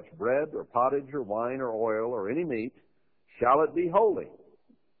skirt do touch bread or pottage or wine or oil or any meat, shall it be holy?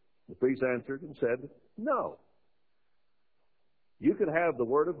 The priest answered and said, no. You could have the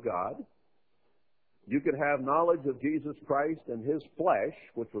Word of God. You could have knowledge of Jesus Christ and His flesh,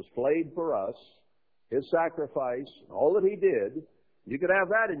 which was flayed for us, His sacrifice, all that He did. You could have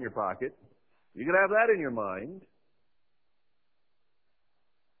that in your pocket. You could have that in your mind.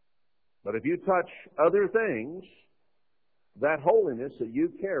 But if you touch other things, that holiness that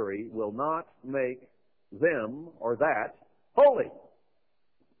you carry will not make them or that holy.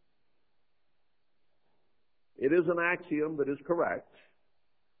 It is an axiom that is correct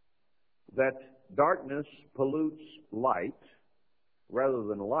that darkness pollutes light rather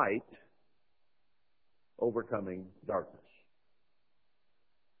than light overcoming darkness.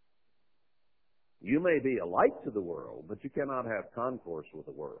 You may be a light to the world, but you cannot have concourse with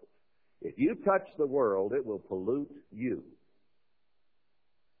the world. If you touch the world, it will pollute you.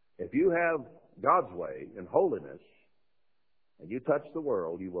 If you have God's way in holiness, and you touch the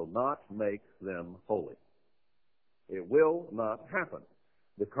world, you will not make them holy. It will not happen.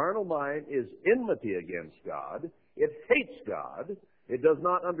 The carnal mind is enmity against God. It hates God. It does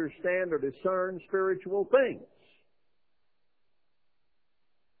not understand or discern spiritual things.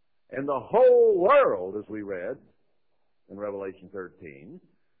 And the whole world, as we read in Revelation 13,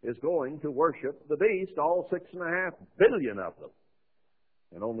 is going to worship the beast, all 6.5 billion of them.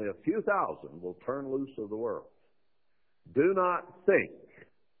 And only a few thousand will turn loose of the world. Do not think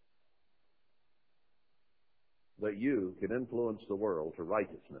that you can influence the world to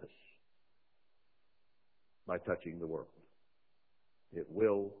righteousness by touching the world. It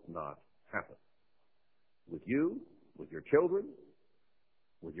will not happen. With you, with your children,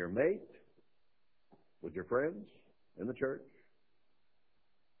 with your mate, with your friends in the church.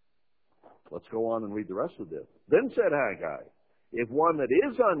 Let's go on and read the rest of this. Then said Haggai, if one that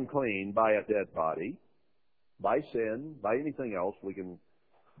is unclean by a dead body, by sin, by anything else, we can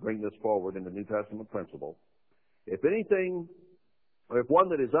bring this forward in the New Testament principle. If one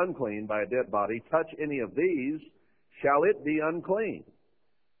that is unclean by a dead body touch any of these, shall it be unclean?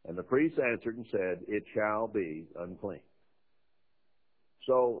 And the priest answered and said, it shall be unclean.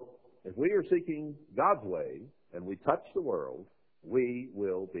 So, if we are seeking God's way and we touch the world, we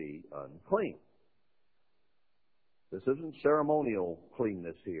will be unclean. This isn't ceremonial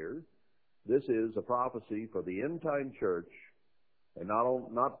cleanness here. This is a prophecy for the end-time church, and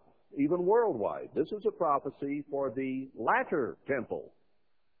not even worldwide. This is a prophecy for the latter temple,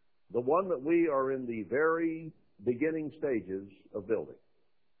 the one that we are in the very beginning stages of building.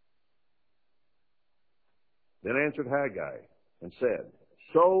 Then answered Haggai and said,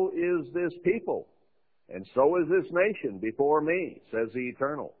 so is this people, and so is this nation before me, says the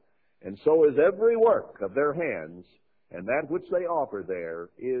Eternal. And so is every work of their hands, and that which they offer there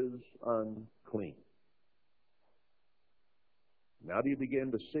is unclean. Now do you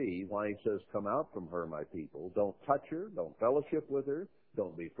begin to see why he says, come out from her, my people. Don't touch her, don't fellowship with her,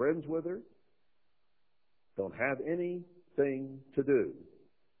 don't be friends with her. Don't have anything to do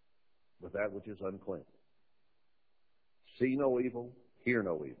with that which is unclean. See no evil, hear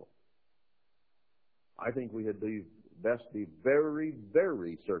no evil. I think we had best be very,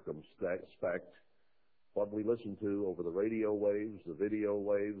 very circumspect what we listen to over the radio waves, the video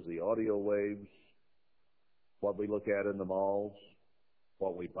waves, the audio waves, what we look at in the malls,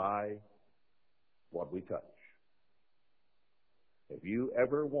 what we buy, what we touch. If you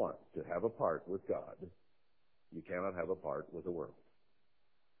ever want to have a part with God, you cannot have a part with the world.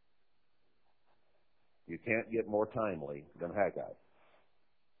 You can't get more timely than Haggai.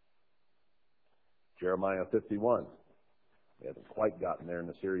 Jeremiah 51. We haven't quite gotten there in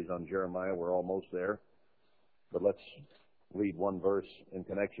the series on Jeremiah. We're almost there. But let's read one verse in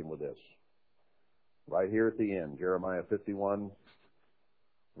connection with this. Right here at the end, Jeremiah 51,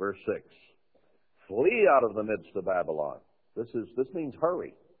 verse 6. Flee out of the midst of Babylon. This means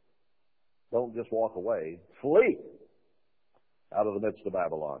hurry. Don't just walk away. Flee out of the midst of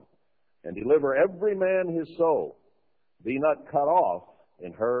Babylon. And deliver every man his soul. Be not cut off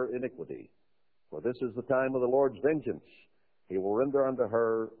in her iniquity. For this is the time of the Lord's vengeance. He will render unto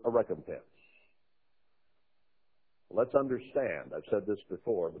her a recompense. Let's understand. I've said this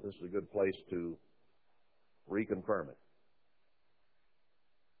before, but this is a good place to reconfirm it.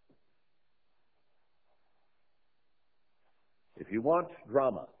 If you want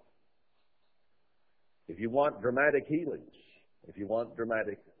drama, if you want dramatic healings, if you want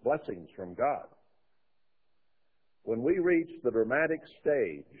dramatic blessings from God, when we reach the dramatic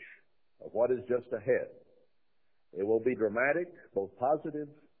stage of what is just ahead, it will be dramatic, both positive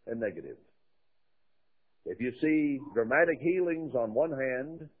and negative. If you see dramatic healings on one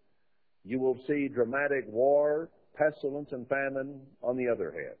hand, you will see dramatic war, pestilence, and famine on the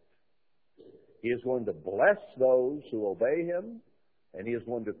other hand. He is going to bless those who obey him, and he is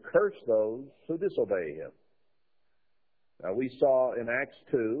going to curse those who disobey him. Now, we saw in Acts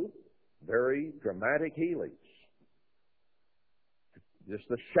 2 very dramatic healings. Just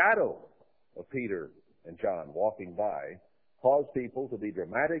the shadow of Peter and John walking by caused people to be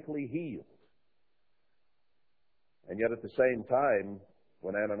dramatically healed. And yet at the same time,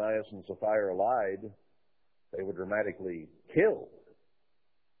 when Ananias and Sapphira lied, they were dramatically killed.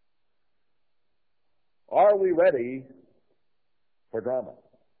 Are we ready for drama?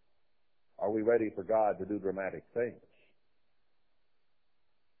 Are we ready for God to do dramatic things?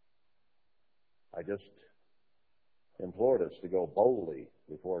 I just implored us to go boldly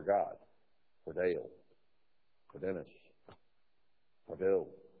before God for Dale, for Dennis, for Bill,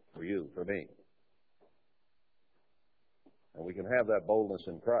 for you, for me. And we can have that boldness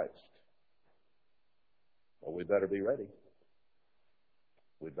in Christ. But we better be ready.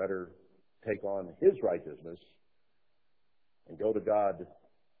 We better take on his righteousness and go to God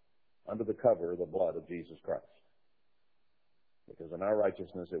under the cover of the blood of Jesus Christ. Because in our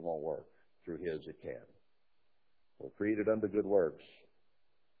righteousness it won't work. Through his it can. We're created unto good works,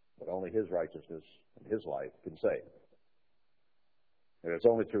 but only his righteousness and his life can save. And it's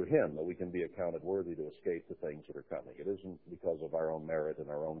only through him that we can be accounted worthy to escape the things that are coming. It isn't because of our own merit and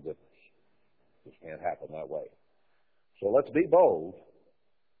our own goodness. It just can't happen that way. So let's be bold,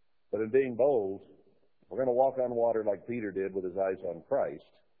 but in being bold, we're going to walk on water like Peter did with his eyes on Christ.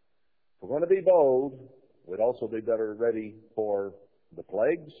 If we're going to be bold, we'd also be better ready for the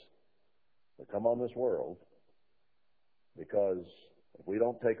plagues that come on this world, because if we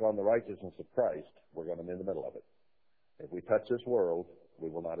don't take on the righteousness of Christ, we're going to be in the middle of it. If we touch this world, we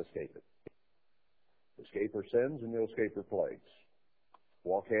will not escape it. Escape her sins and you'll escape her plagues.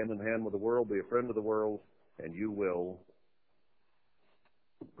 Walk hand in hand with the world, be a friend of the world, and you will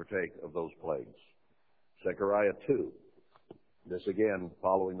partake of those plagues. Zechariah 2. This again,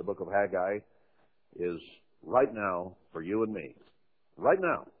 following the book of Haggai, is right now for you and me. Right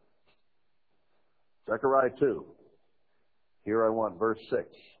now. Zechariah 2. Here I want verse 6.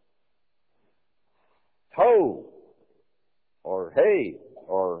 Ho! Or hey!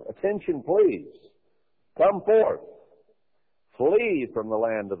 Or attention please! Come forth! Flee from the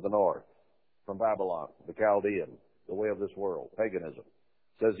land of the north, from Babylon, the Chaldean, the way of this world, paganism.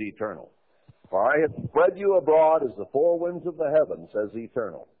 says Eternal. For I have spread you abroad as the four winds of the heaven, says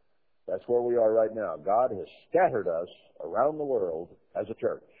Eternal. That's where we are right now. God has scattered us around the world as a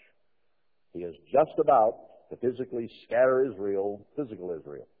church. He is just about to physically scatter Israel, physical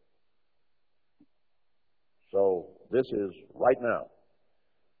Israel. So this is right now.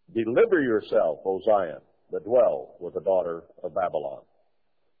 Deliver yourself, O Zion, that dwell with the daughter of Babylon.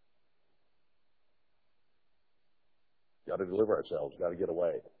 Got to deliver ourselves. Got to get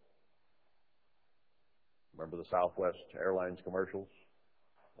away. Remember the Southwest Airlines commercials?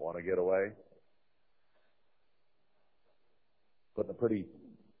 Want to get away? Put in a pretty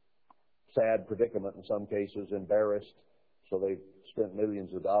sad predicament in some cases, embarrassed, so they've spent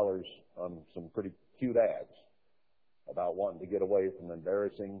millions of dollars on some pretty cute ads about wanting to get away from an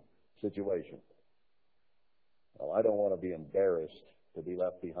embarrassing situation. Well, I don't want to be embarrassed to be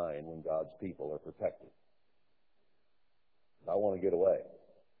left behind when God's people are protected. I want to get away.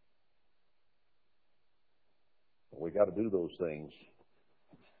 We've got to do those things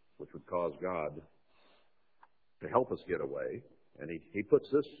which would cause God to help us get away. And he puts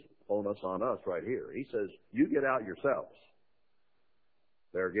this onus on us right here. He says, you get out yourselves.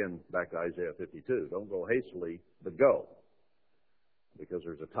 There again, back to Isaiah 52. Don't go hastily, but go. Because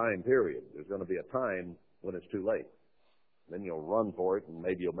there's a time period. There's going to be a time when it's too late. Then you'll run for it, and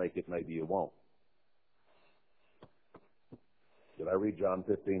maybe you'll make it, maybe you won't. Did I read John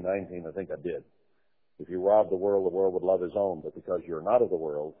 15:19? I think I did. If you rob the world would love his own. But because you're not of the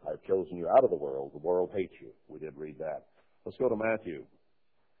world, I've chosen you out of the world hates you. We did read that. Let's go to Matthew.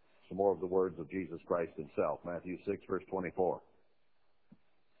 Some more of the words of Jesus Christ himself. Matthew 6, verse 24.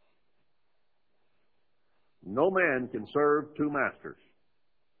 No man can serve two masters.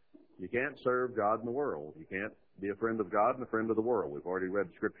 You can't serve God and the world. You can't be a friend of God and a friend of the world. We've already read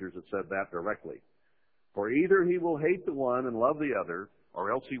scriptures that said that directly. For either he will hate the one and love the other,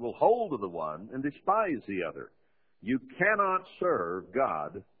 or else he will hold to the one and despise the other. You cannot serve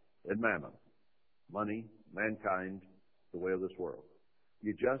God and mammon, money, mankind, the way of this world.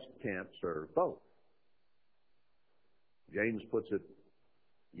 You just can't serve both. James puts it,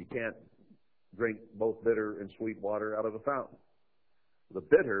 you can't drink both bitter and sweet water out of a fountain. The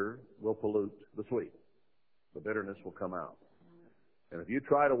bitter will pollute the sweet. The bitterness will come out. And if you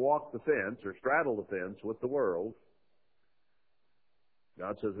try to walk the fence or straddle the fence with the world,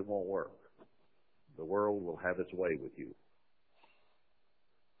 God says it won't work. The world will have its way with you.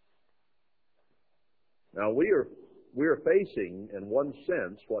 Now, we are facing, in one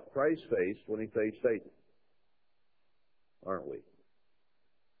sense, what Christ faced when he faced Satan, aren't we?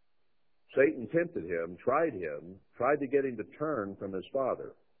 Satan tempted him, tried to get him to turn from his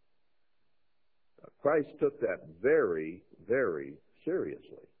Father. Christ took that very, very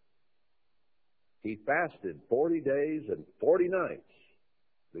seriously. He fasted 40 days and 40 nights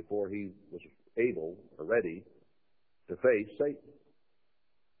before he was able or ready to face Satan.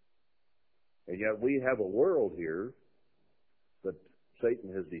 And yet we have a world here that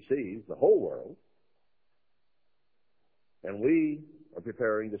Satan has deceived, the whole world, and we are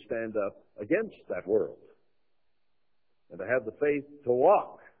preparing to stand up against that world and to have the faith to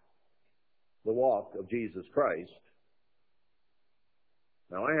walk the walk of Jesus Christ.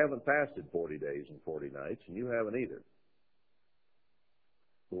 Now, I haven't fasted 40 days and 40 nights, and you haven't either.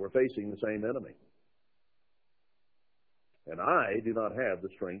 But we're facing the same enemy. And I do not have the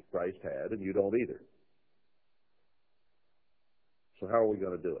strength Christ had, and you don't either. So how are we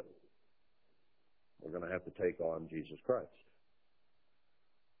going to do it? We're going to have to take on Jesus Christ.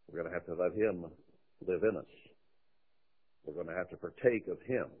 We're going to have to let him live in us. We're going to have to partake of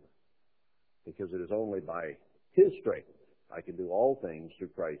him, because it is only by his strength I can do all things through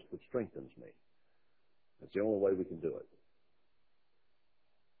Christ which strengthens me. That's the only way we can do it.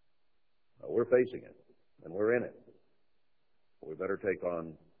 We're facing it, and we're in it. We better take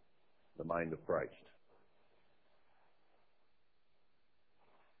on the mind of Christ.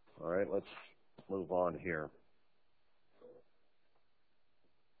 All right, let's move on here.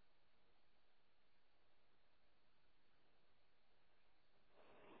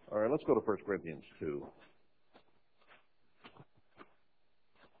 All right, let's go to 1 Corinthians 2.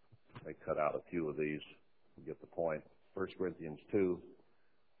 I cut out a few of these to get the point. 1 Corinthians 2,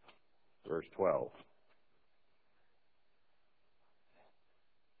 verse 12.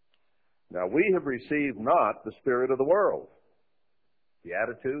 Now we have received not the spirit of the world. The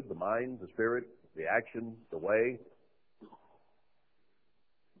attitude, the mind, the spirit, the action, the way.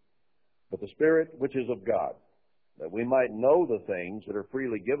 But the Spirit which is of God, that we might know the things that are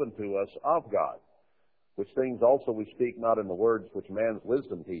freely given to us of God, which things also we speak not in the words which man's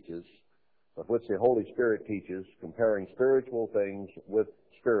wisdom teaches, of which the Holy Spirit teaches, comparing spiritual things with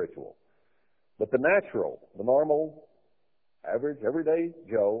spiritual. But the natural, the normal, average, everyday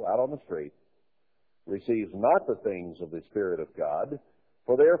Joe out on the street receives not the things of the Spirit of God,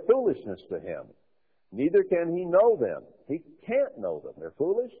 for they are foolishness to him. Neither can he know them. He can't know them. They're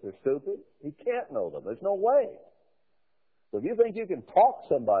foolish, they're stupid. He can't know them. There's no way. So if you think you can talk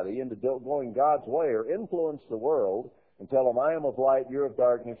somebody into going God's way or influence the world and tell them, I am of light, you're of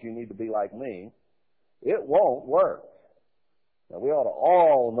darkness, you need to be like me, it won't work. Now, we ought to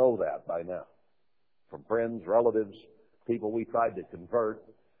all know that by now. From friends, relatives, people we tried to convert,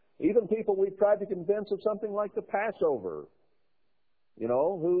 even people we tried to convince of something like the Passover,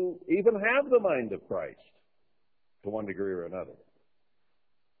 who even have the mind of Christ to one degree or another.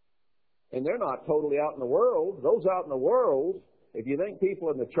 And they're not totally out in the world. Those out in the world, if you think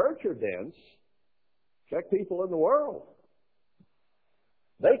people in the church are dense, check people in the world.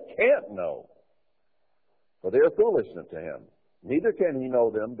 They can't know, for they are foolishness to him. Neither can he know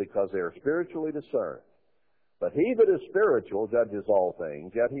them, because they are spiritually discerned. But he that is spiritual judges all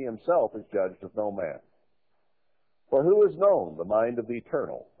things, yet he himself is judged of no man. For who has known the mind of the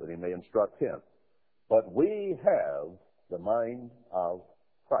Eternal, that he may instruct him? But we have the mind of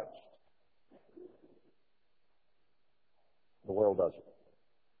Christ. The world doesn't.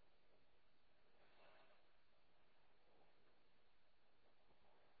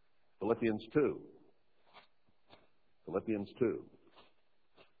 Philippians 2. Philippians 2.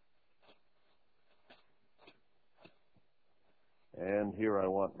 And here I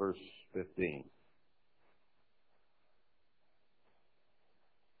want verse 15.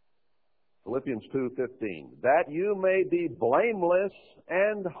 Philippians 2:15. That you may be blameless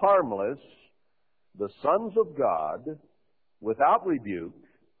and harmless, the sons of God, without rebuke,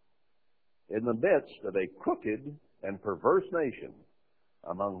 in the midst of a crooked and perverse nation,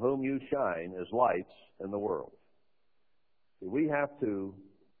 among whom you shine as lights in the world. We have to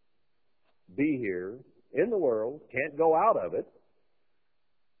be here in the world, can't go out of it,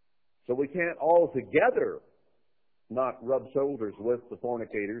 so we can't altogether not rub shoulders with the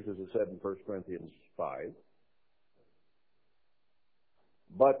fornicators, as it said in 1 Corinthians 5.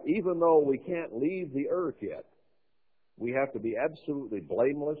 But even though we can't leave the earth yet, we have to be absolutely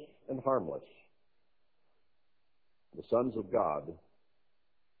blameless and harmless, the sons of God,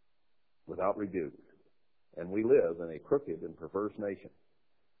 without rebuke. And we live in a crooked and perverse nation.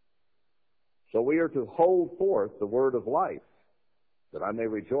 So we are to hold forth the word of life, that I may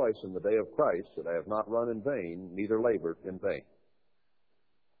rejoice in the day of Christ, that I have not run in vain, neither labored in vain.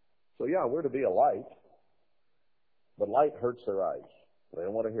 So yeah, we're to be a light, but light hurts their eyes. They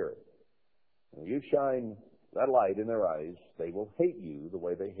don't want to hear it. When you shine that light in their eyes, they will hate you the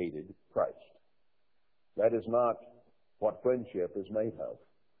way they hated Christ. That is not what friendship is made of.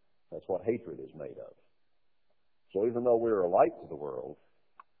 That's what hatred is made of. So even though we're a light to the world,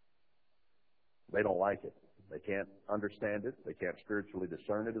 they don't like it. They can't understand it. They can't spiritually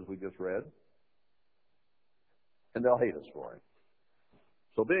discern it, as we just read. And they'll hate us for it.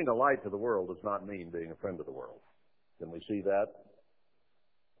 So being a light to the world does not mean being a friend of the world. Can we see that?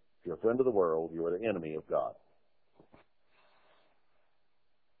 If you're a friend of the world, you are the enemy of God.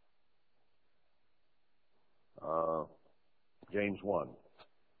 James 1.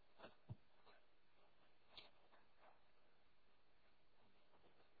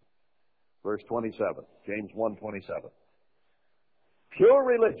 Verse 27. James 1:27. Pure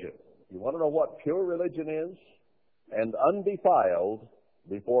religion. You want to know what pure religion is? And undefiled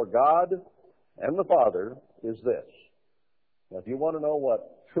before God and the Father is this. Now, if you want to know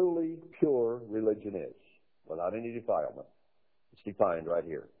what truly pure religion is, without any defilement, it's defined right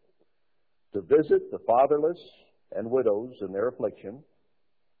here. To visit the fatherless and widows in their affliction.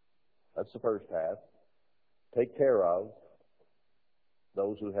 That's the first half. Take care of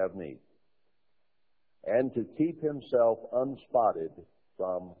those who have need. And to keep himself unspotted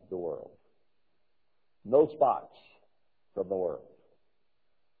from the world. No spots from the world.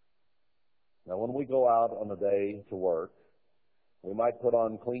 Now, when we go out on a day to work, we might put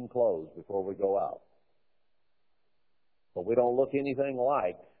on clean clothes before we go out. But we don't look anything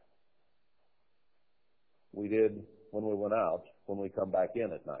like we did when we went out, when we come back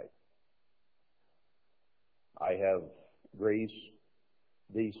in at night. I have grease,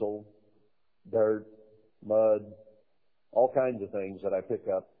 diesel, dirt, mud, all kinds of things that I pick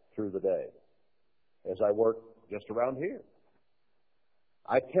up through the day as I work just around here.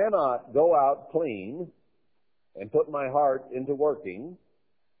 I cannot go out clean and put my heart into working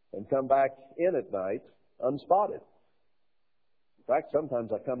and come back in at night unspotted. In fact,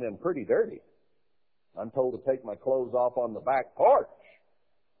 sometimes I come in pretty dirty. I'm told to take my clothes off on the back porch.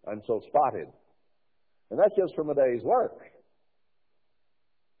 I'm so spotted. And that's just from a day's work.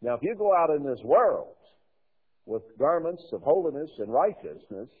 Now, if you go out in this world with garments of holiness and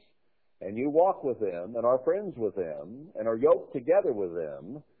righteousness, and you walk with them and are friends with them and are yoked together with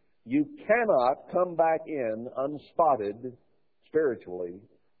them, you cannot come back in unspotted spiritually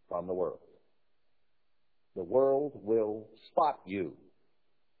from the world. The world will spot you.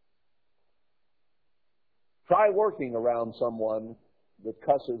 Try working around someone that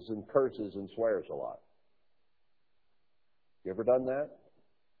cusses and curses and swears a lot. You ever done that?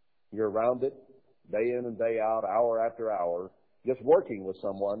 You're around it day in and day out, hour after hour, just working with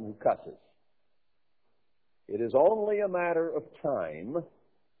someone who cusses. It is only a matter of time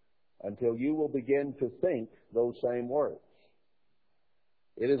until you will begin to think those same words.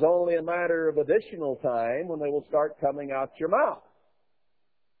 It is only a matter of additional time when they will start coming out your mouth.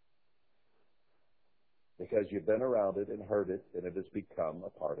 Because you've been around it and heard it, and it has become a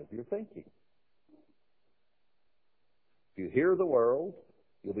part of your thinking. If you hear the world,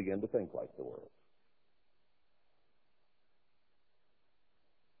 you'll begin to think like the world.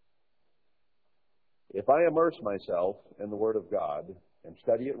 If I immerse myself in the Word of God and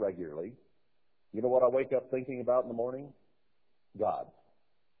study it regularly, you know what I wake up thinking about in the morning? God.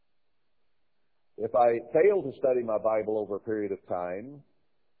 If I fail to study my Bible over a period of time,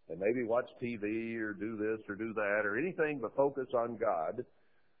 and maybe watch TV or do this or do that or anything but focus on God,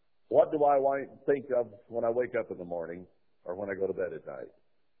 what do I think of when I wake up in the morning or when I go to bed at night?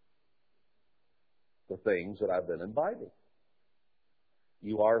 The things that I've been imbibing.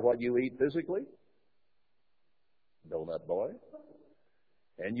 You are what you eat physically, donut boy,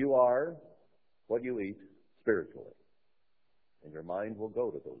 and you are what you eat spiritually. And your mind will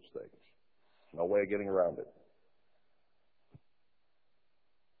go to those things. No way of getting around it.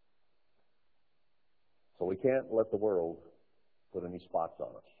 So we can't let the world put any spots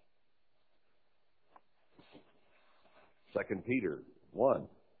on us. 2 Peter 1.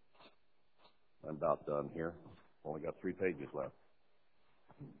 I'm about done here. Only got 3 pages left.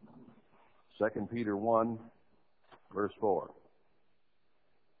 2 Peter 1, verse 4.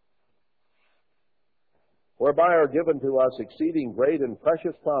 Whereby are given to us exceeding great and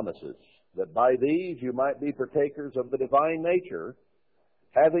precious promises, that by these you might be partakers of the divine nature,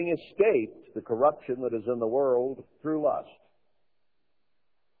 having escaped the corruption that is in the world through lust.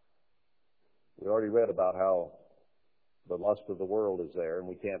 We already read about how the lust of the world is there, and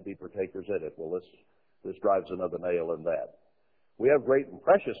we can't be partakers in it. Well, this drives another nail in that. We have great and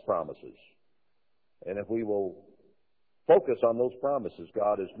precious promises, and if we will focus on those promises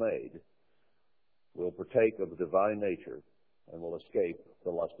God has made, we'll partake of the divine nature and will escape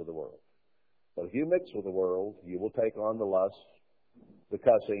the lust of the world. But if you mix with the world, you will take on the lust, the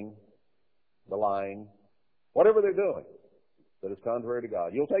cussing, the lying, whatever they're doing that is contrary to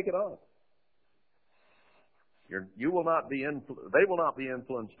God. You'll take it on. They will not be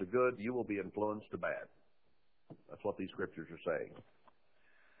influenced to good. You will be influenced to bad. That's what these scriptures are saying.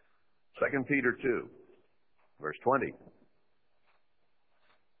 2 Peter 2, verse 20.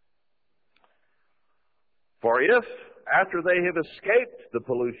 For if, after they have escaped the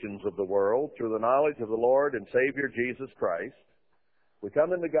pollutions of the world through the knowledge of the Lord and Savior Jesus Christ, we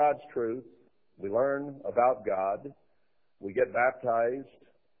come into God's truth, we learn about God, we get baptized,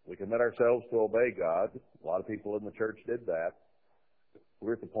 we commit ourselves to obey God. A lot of people in the church did that.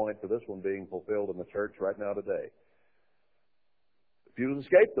 We're at the point for this one being fulfilled in the church right now today. If you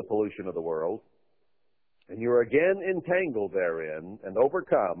escape the pollution of the world, and you're again entangled therein and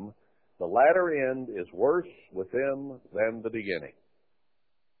overcome, the latter end is worse with them than the beginning.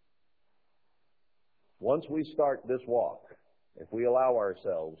 Once we start this walk, if we allow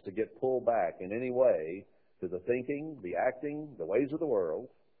ourselves to get pulled back in any way to the thinking, the acting, the ways of the world,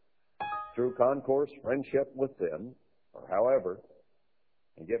 through concourse, friendship with them, or however,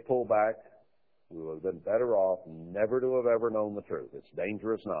 and get pulled back, we would have been better off never to have ever known the truth. It's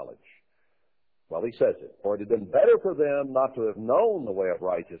dangerous knowledge. Well, he says it. For it had been better for them not to have known the way of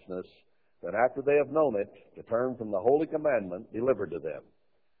righteousness than after they have known it to turn from the holy commandment delivered to them.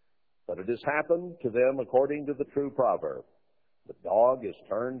 But it has happened to them according to the true proverb. The dog is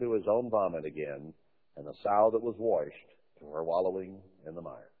turned to his own vomit again, and the sow that was washed to her wallowing in the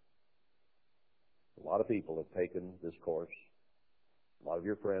mire. A lot of people have taken this course. A lot of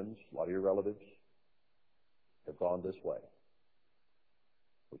your friends, a lot of your relatives have gone this way.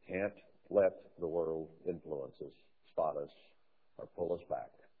 We can't let the world influence us, spot us, or pull us back.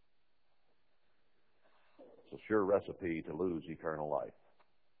 It's a sure recipe to lose eternal life,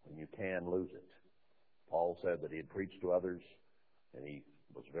 and you can lose it. Paul said that he had preached to others, and he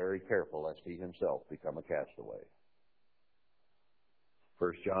was very careful lest he himself become a castaway.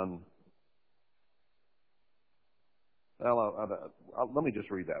 First John. Well, let me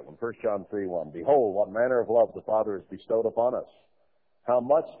just read that one. 1 John 3:1. Behold, what manner of love the Father has bestowed upon us. How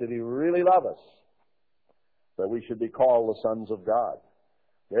much did He really love us, that we should be called the sons of God.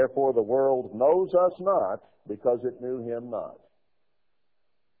 Therefore the world knows us not, because it knew Him not.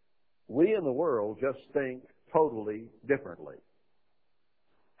 We in the world just think totally differently.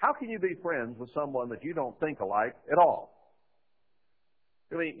 How can you be friends with someone that you don't think alike at all?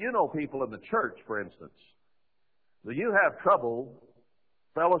 I mean, you know people in the church, for instance, that you have trouble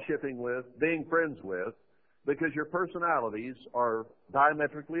fellowshipping with, being friends with, because your personalities are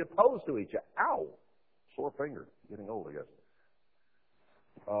diametrically opposed to each other. Ow! Sore finger. Getting old, I guess.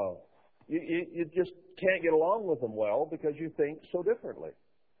 You just can't get along with them well because you think so differently.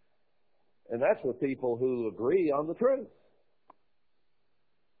 And that's with people who agree on the truth.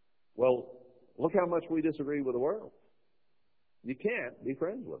 Well, look how much we disagree with the world. You can't be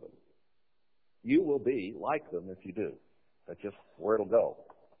friends with them. You will be like them if you do. That's just where it'll go.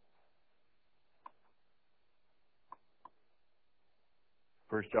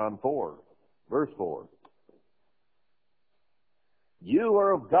 First John 4, verse 4. You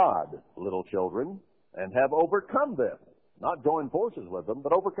are of God, little children, and have overcome them. Not joined forces with them,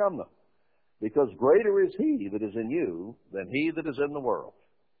 but overcome them. Because greater is He that is in you than he that is in the world.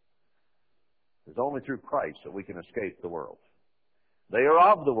 It's only through Christ that we can escape the world. They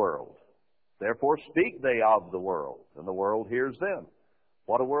are of the world. Therefore speak they of the world, and the world hears them.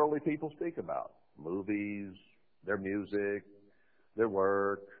 What do worldly people speak about? Movies, their music, their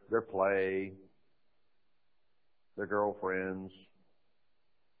work, their play, their girlfriends,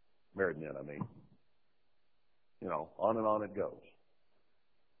 married men, I mean. You know, on and on it goes.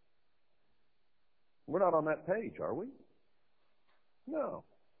 We're not on that page, are we? No.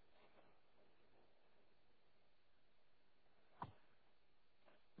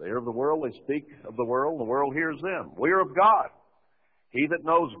 They are of the world, they speak of the world, and the world hears them. We are of God. He that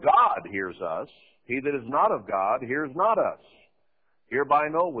knows God hears us. He that is not of God hears not us. Hereby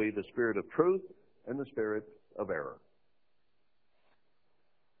know we the spirit of truth and the spirit of error.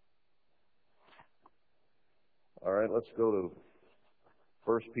 All right, let's go to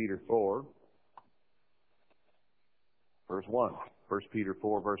 1 Peter 4, verse 1. 1 Peter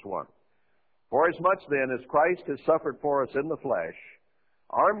 4, verse 1. For as much then as Christ has suffered for us in the flesh,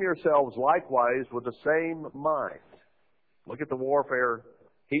 arm yourselves likewise with the same mind. Look at the warfare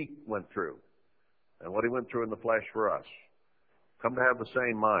He went through and what He went through in the flesh for us. Come to have the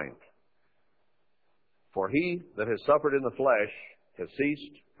same mind. For he that has suffered in the flesh has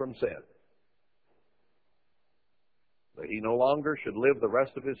ceased from sin, that he no longer should live the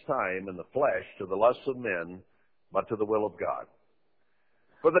rest of his time in the flesh to the lusts of men, but to the will of God.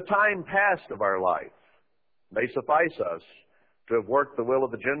 For the time past of our life may suffice us to have worked the will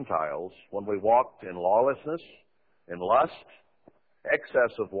of the Gentiles when we walked in lawlessness, in lust,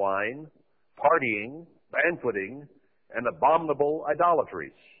 excess of wine, partying, banqueting, and abominable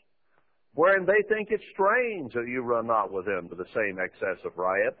idolatries, wherein they think it strange that you run not with them to the same excess of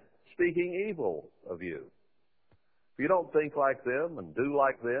riot, speaking evil of you. If you don't think like them and do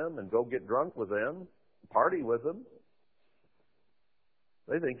like them and go get drunk with them, party with them,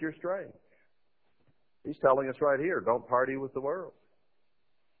 they think you're strange. He's telling us right here, don't party with the world.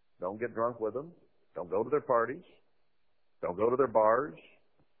 Don't get drunk with them. Don't go to their parties. Don't go to their bars.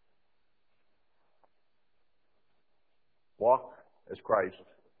 Walk as Christ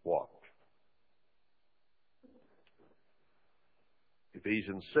walked.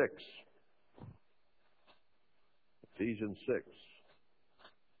 Ephesians 6. Ephesians 6.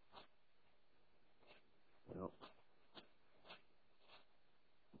 Well,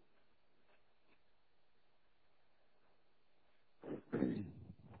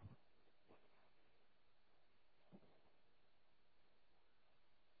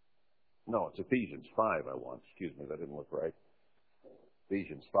 no, it's Ephesians 5 I want. Excuse me, that didn't look right.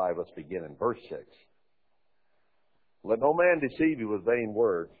 Ephesians 5, let's begin in verse 6. Let no man deceive you with vain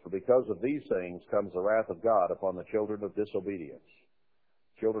words, for because of these things comes the wrath of God upon the children of disobedience.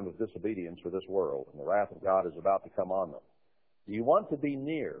 Children of disobedience for this world, and the wrath of God is about to come on them. Do you want to be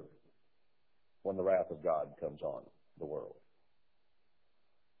near when the wrath of God comes on the world?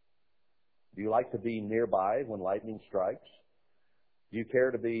 Do you like to be nearby when lightning strikes? Do you care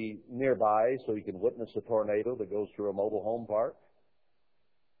to be nearby so you can witness a tornado that goes through a mobile home park?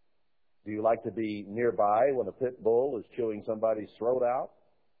 Do you like to be nearby when a pit bull is chewing somebody's throat out?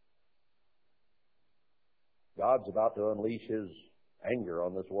 God's about to unleash His anger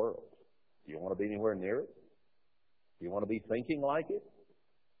on this world. Do you want to be anywhere near it? Do you want to be thinking like it?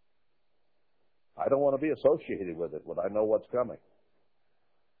 I don't want to be associated with it, but I know what's coming.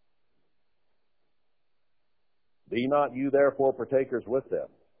 Be not you therefore partakers with them,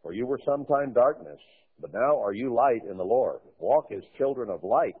 for you were sometime darkness, but now are you light in the Lord. Walk as children of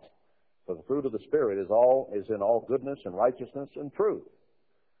light, for the fruit of the Spirit is in all goodness and righteousness and truth.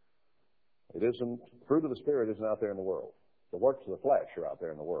 Fruit of the Spirit isn't out there in the world. The works of the flesh are out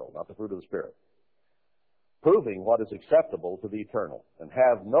there in the world, not the fruit of the Spirit. Proving what is acceptable to the eternal, and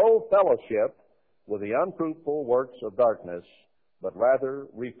have no fellowship with the unfruitful works of darkness, but rather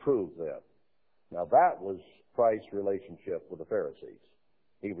reprove them. Now that was Christ's relationship with the Pharisees.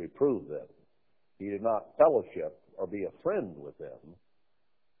 He reproved them. He did not fellowship or be a friend with them.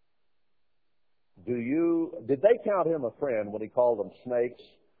 Did they count him a friend when he called them snakes,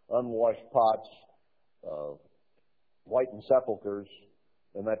 unwashed pots, whitened sepulchres,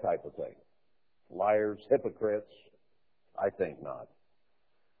 and that type of thing? Liars, hypocrites? I think not.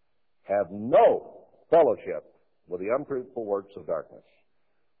 Have no fellowship with the unfruitful works of darkness.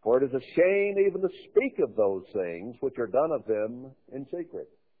 For it is a shame even to speak of those things which are done of them in secret.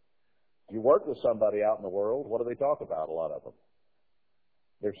 You work with somebody out in the world, what do they talk about, a lot of them?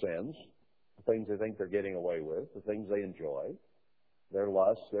 Their sins, the things they think they're getting away with, the things they enjoy, their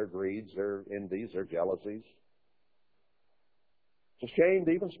lusts, their greeds, their envies, their jealousies. It's a shame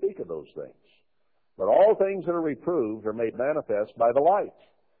to even speak of those things. But all things that are reproved are made manifest by the light.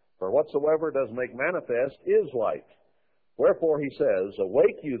 For whatsoever does make manifest is light. Wherefore he says,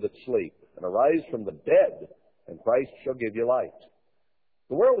 awake you that sleep, and arise from the dead, and Christ shall give you light.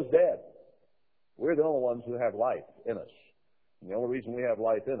 The world is dead. We're the only ones who have life in us. And the only reason we have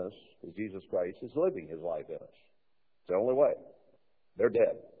life in us is Jesus Christ is living his life in us. It's the only way. They're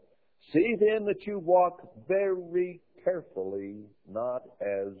dead. See then that you walk very carefully, not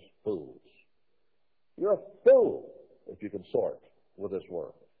as fools. You're a fool if you consort with this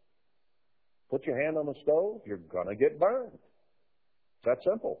world. Put your hand on the stove, you're going to get burned. It's that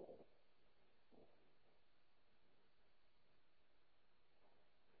simple.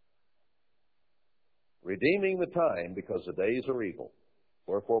 Redeeming the time, because the days are evil.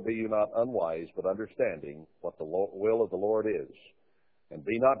 Wherefore be you not unwise, but understanding what the will of the Lord is. And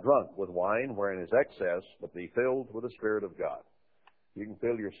be not drunk with wine, wherein is excess, but be filled with the Spirit of God. You can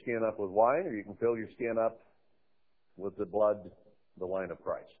fill your skin up with wine, or you can fill your skin up with the blood, the wine of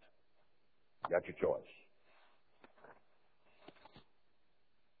Christ. You got your choice.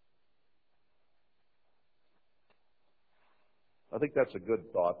 I think that's a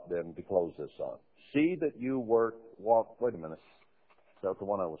good thought then to close this on. See that you walk. Wait a minute. Is that the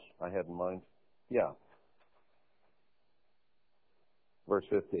one I had in mind? Yeah. Verse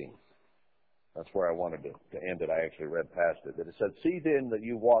 15. That's where I wanted to end it. I actually read past it. But it said, see then that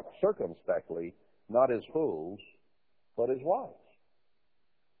you walk circumspectly, not as fools, but as wise.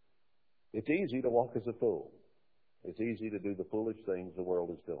 It's easy to walk as a fool. It's easy to do the foolish things the world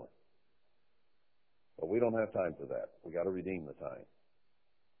is doing. But we don't have time for that. We got to redeem the time.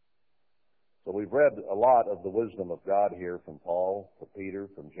 So we've read a lot of the wisdom of God here from Paul, from Peter,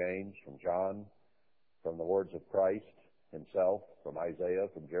 from James, from John, from the words of Christ himself, from Isaiah,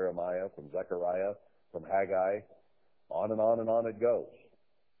 from Jeremiah, from Zechariah, from Haggai. On and on and on it goes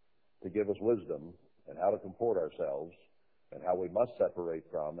to give us wisdom and how to comport ourselves and how we must separate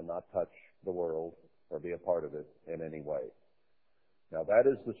from and not touch the world or be a part of it in any way. Now that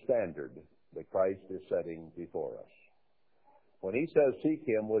is the standard that Christ is setting before us. When he says seek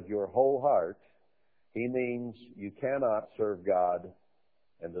him with your whole heart, he means you cannot serve God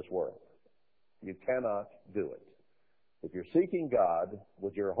in this world. You cannot do it. If you're seeking God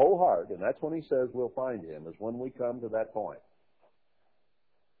with your whole heart, and that's when he says we'll find him, is when we come to that point.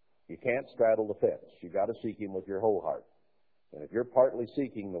 You can't straddle the fence. You've got to seek him with your whole heart. And if you're partly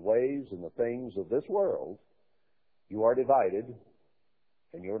seeking the ways and the things of this world, you are divided,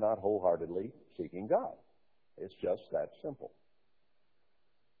 and you're not wholeheartedly seeking God. It's just that simple.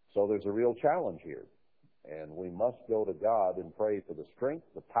 So there's a real challenge here. And we must go to God and pray for the strength,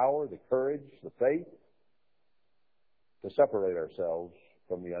 the power, the courage, the faith to separate ourselves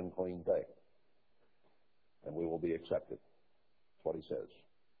from the unclean thing. And we will be accepted. That's what he says.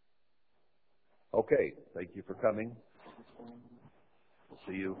 Okay, thank you for coming. We'll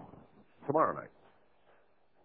see you tomorrow night.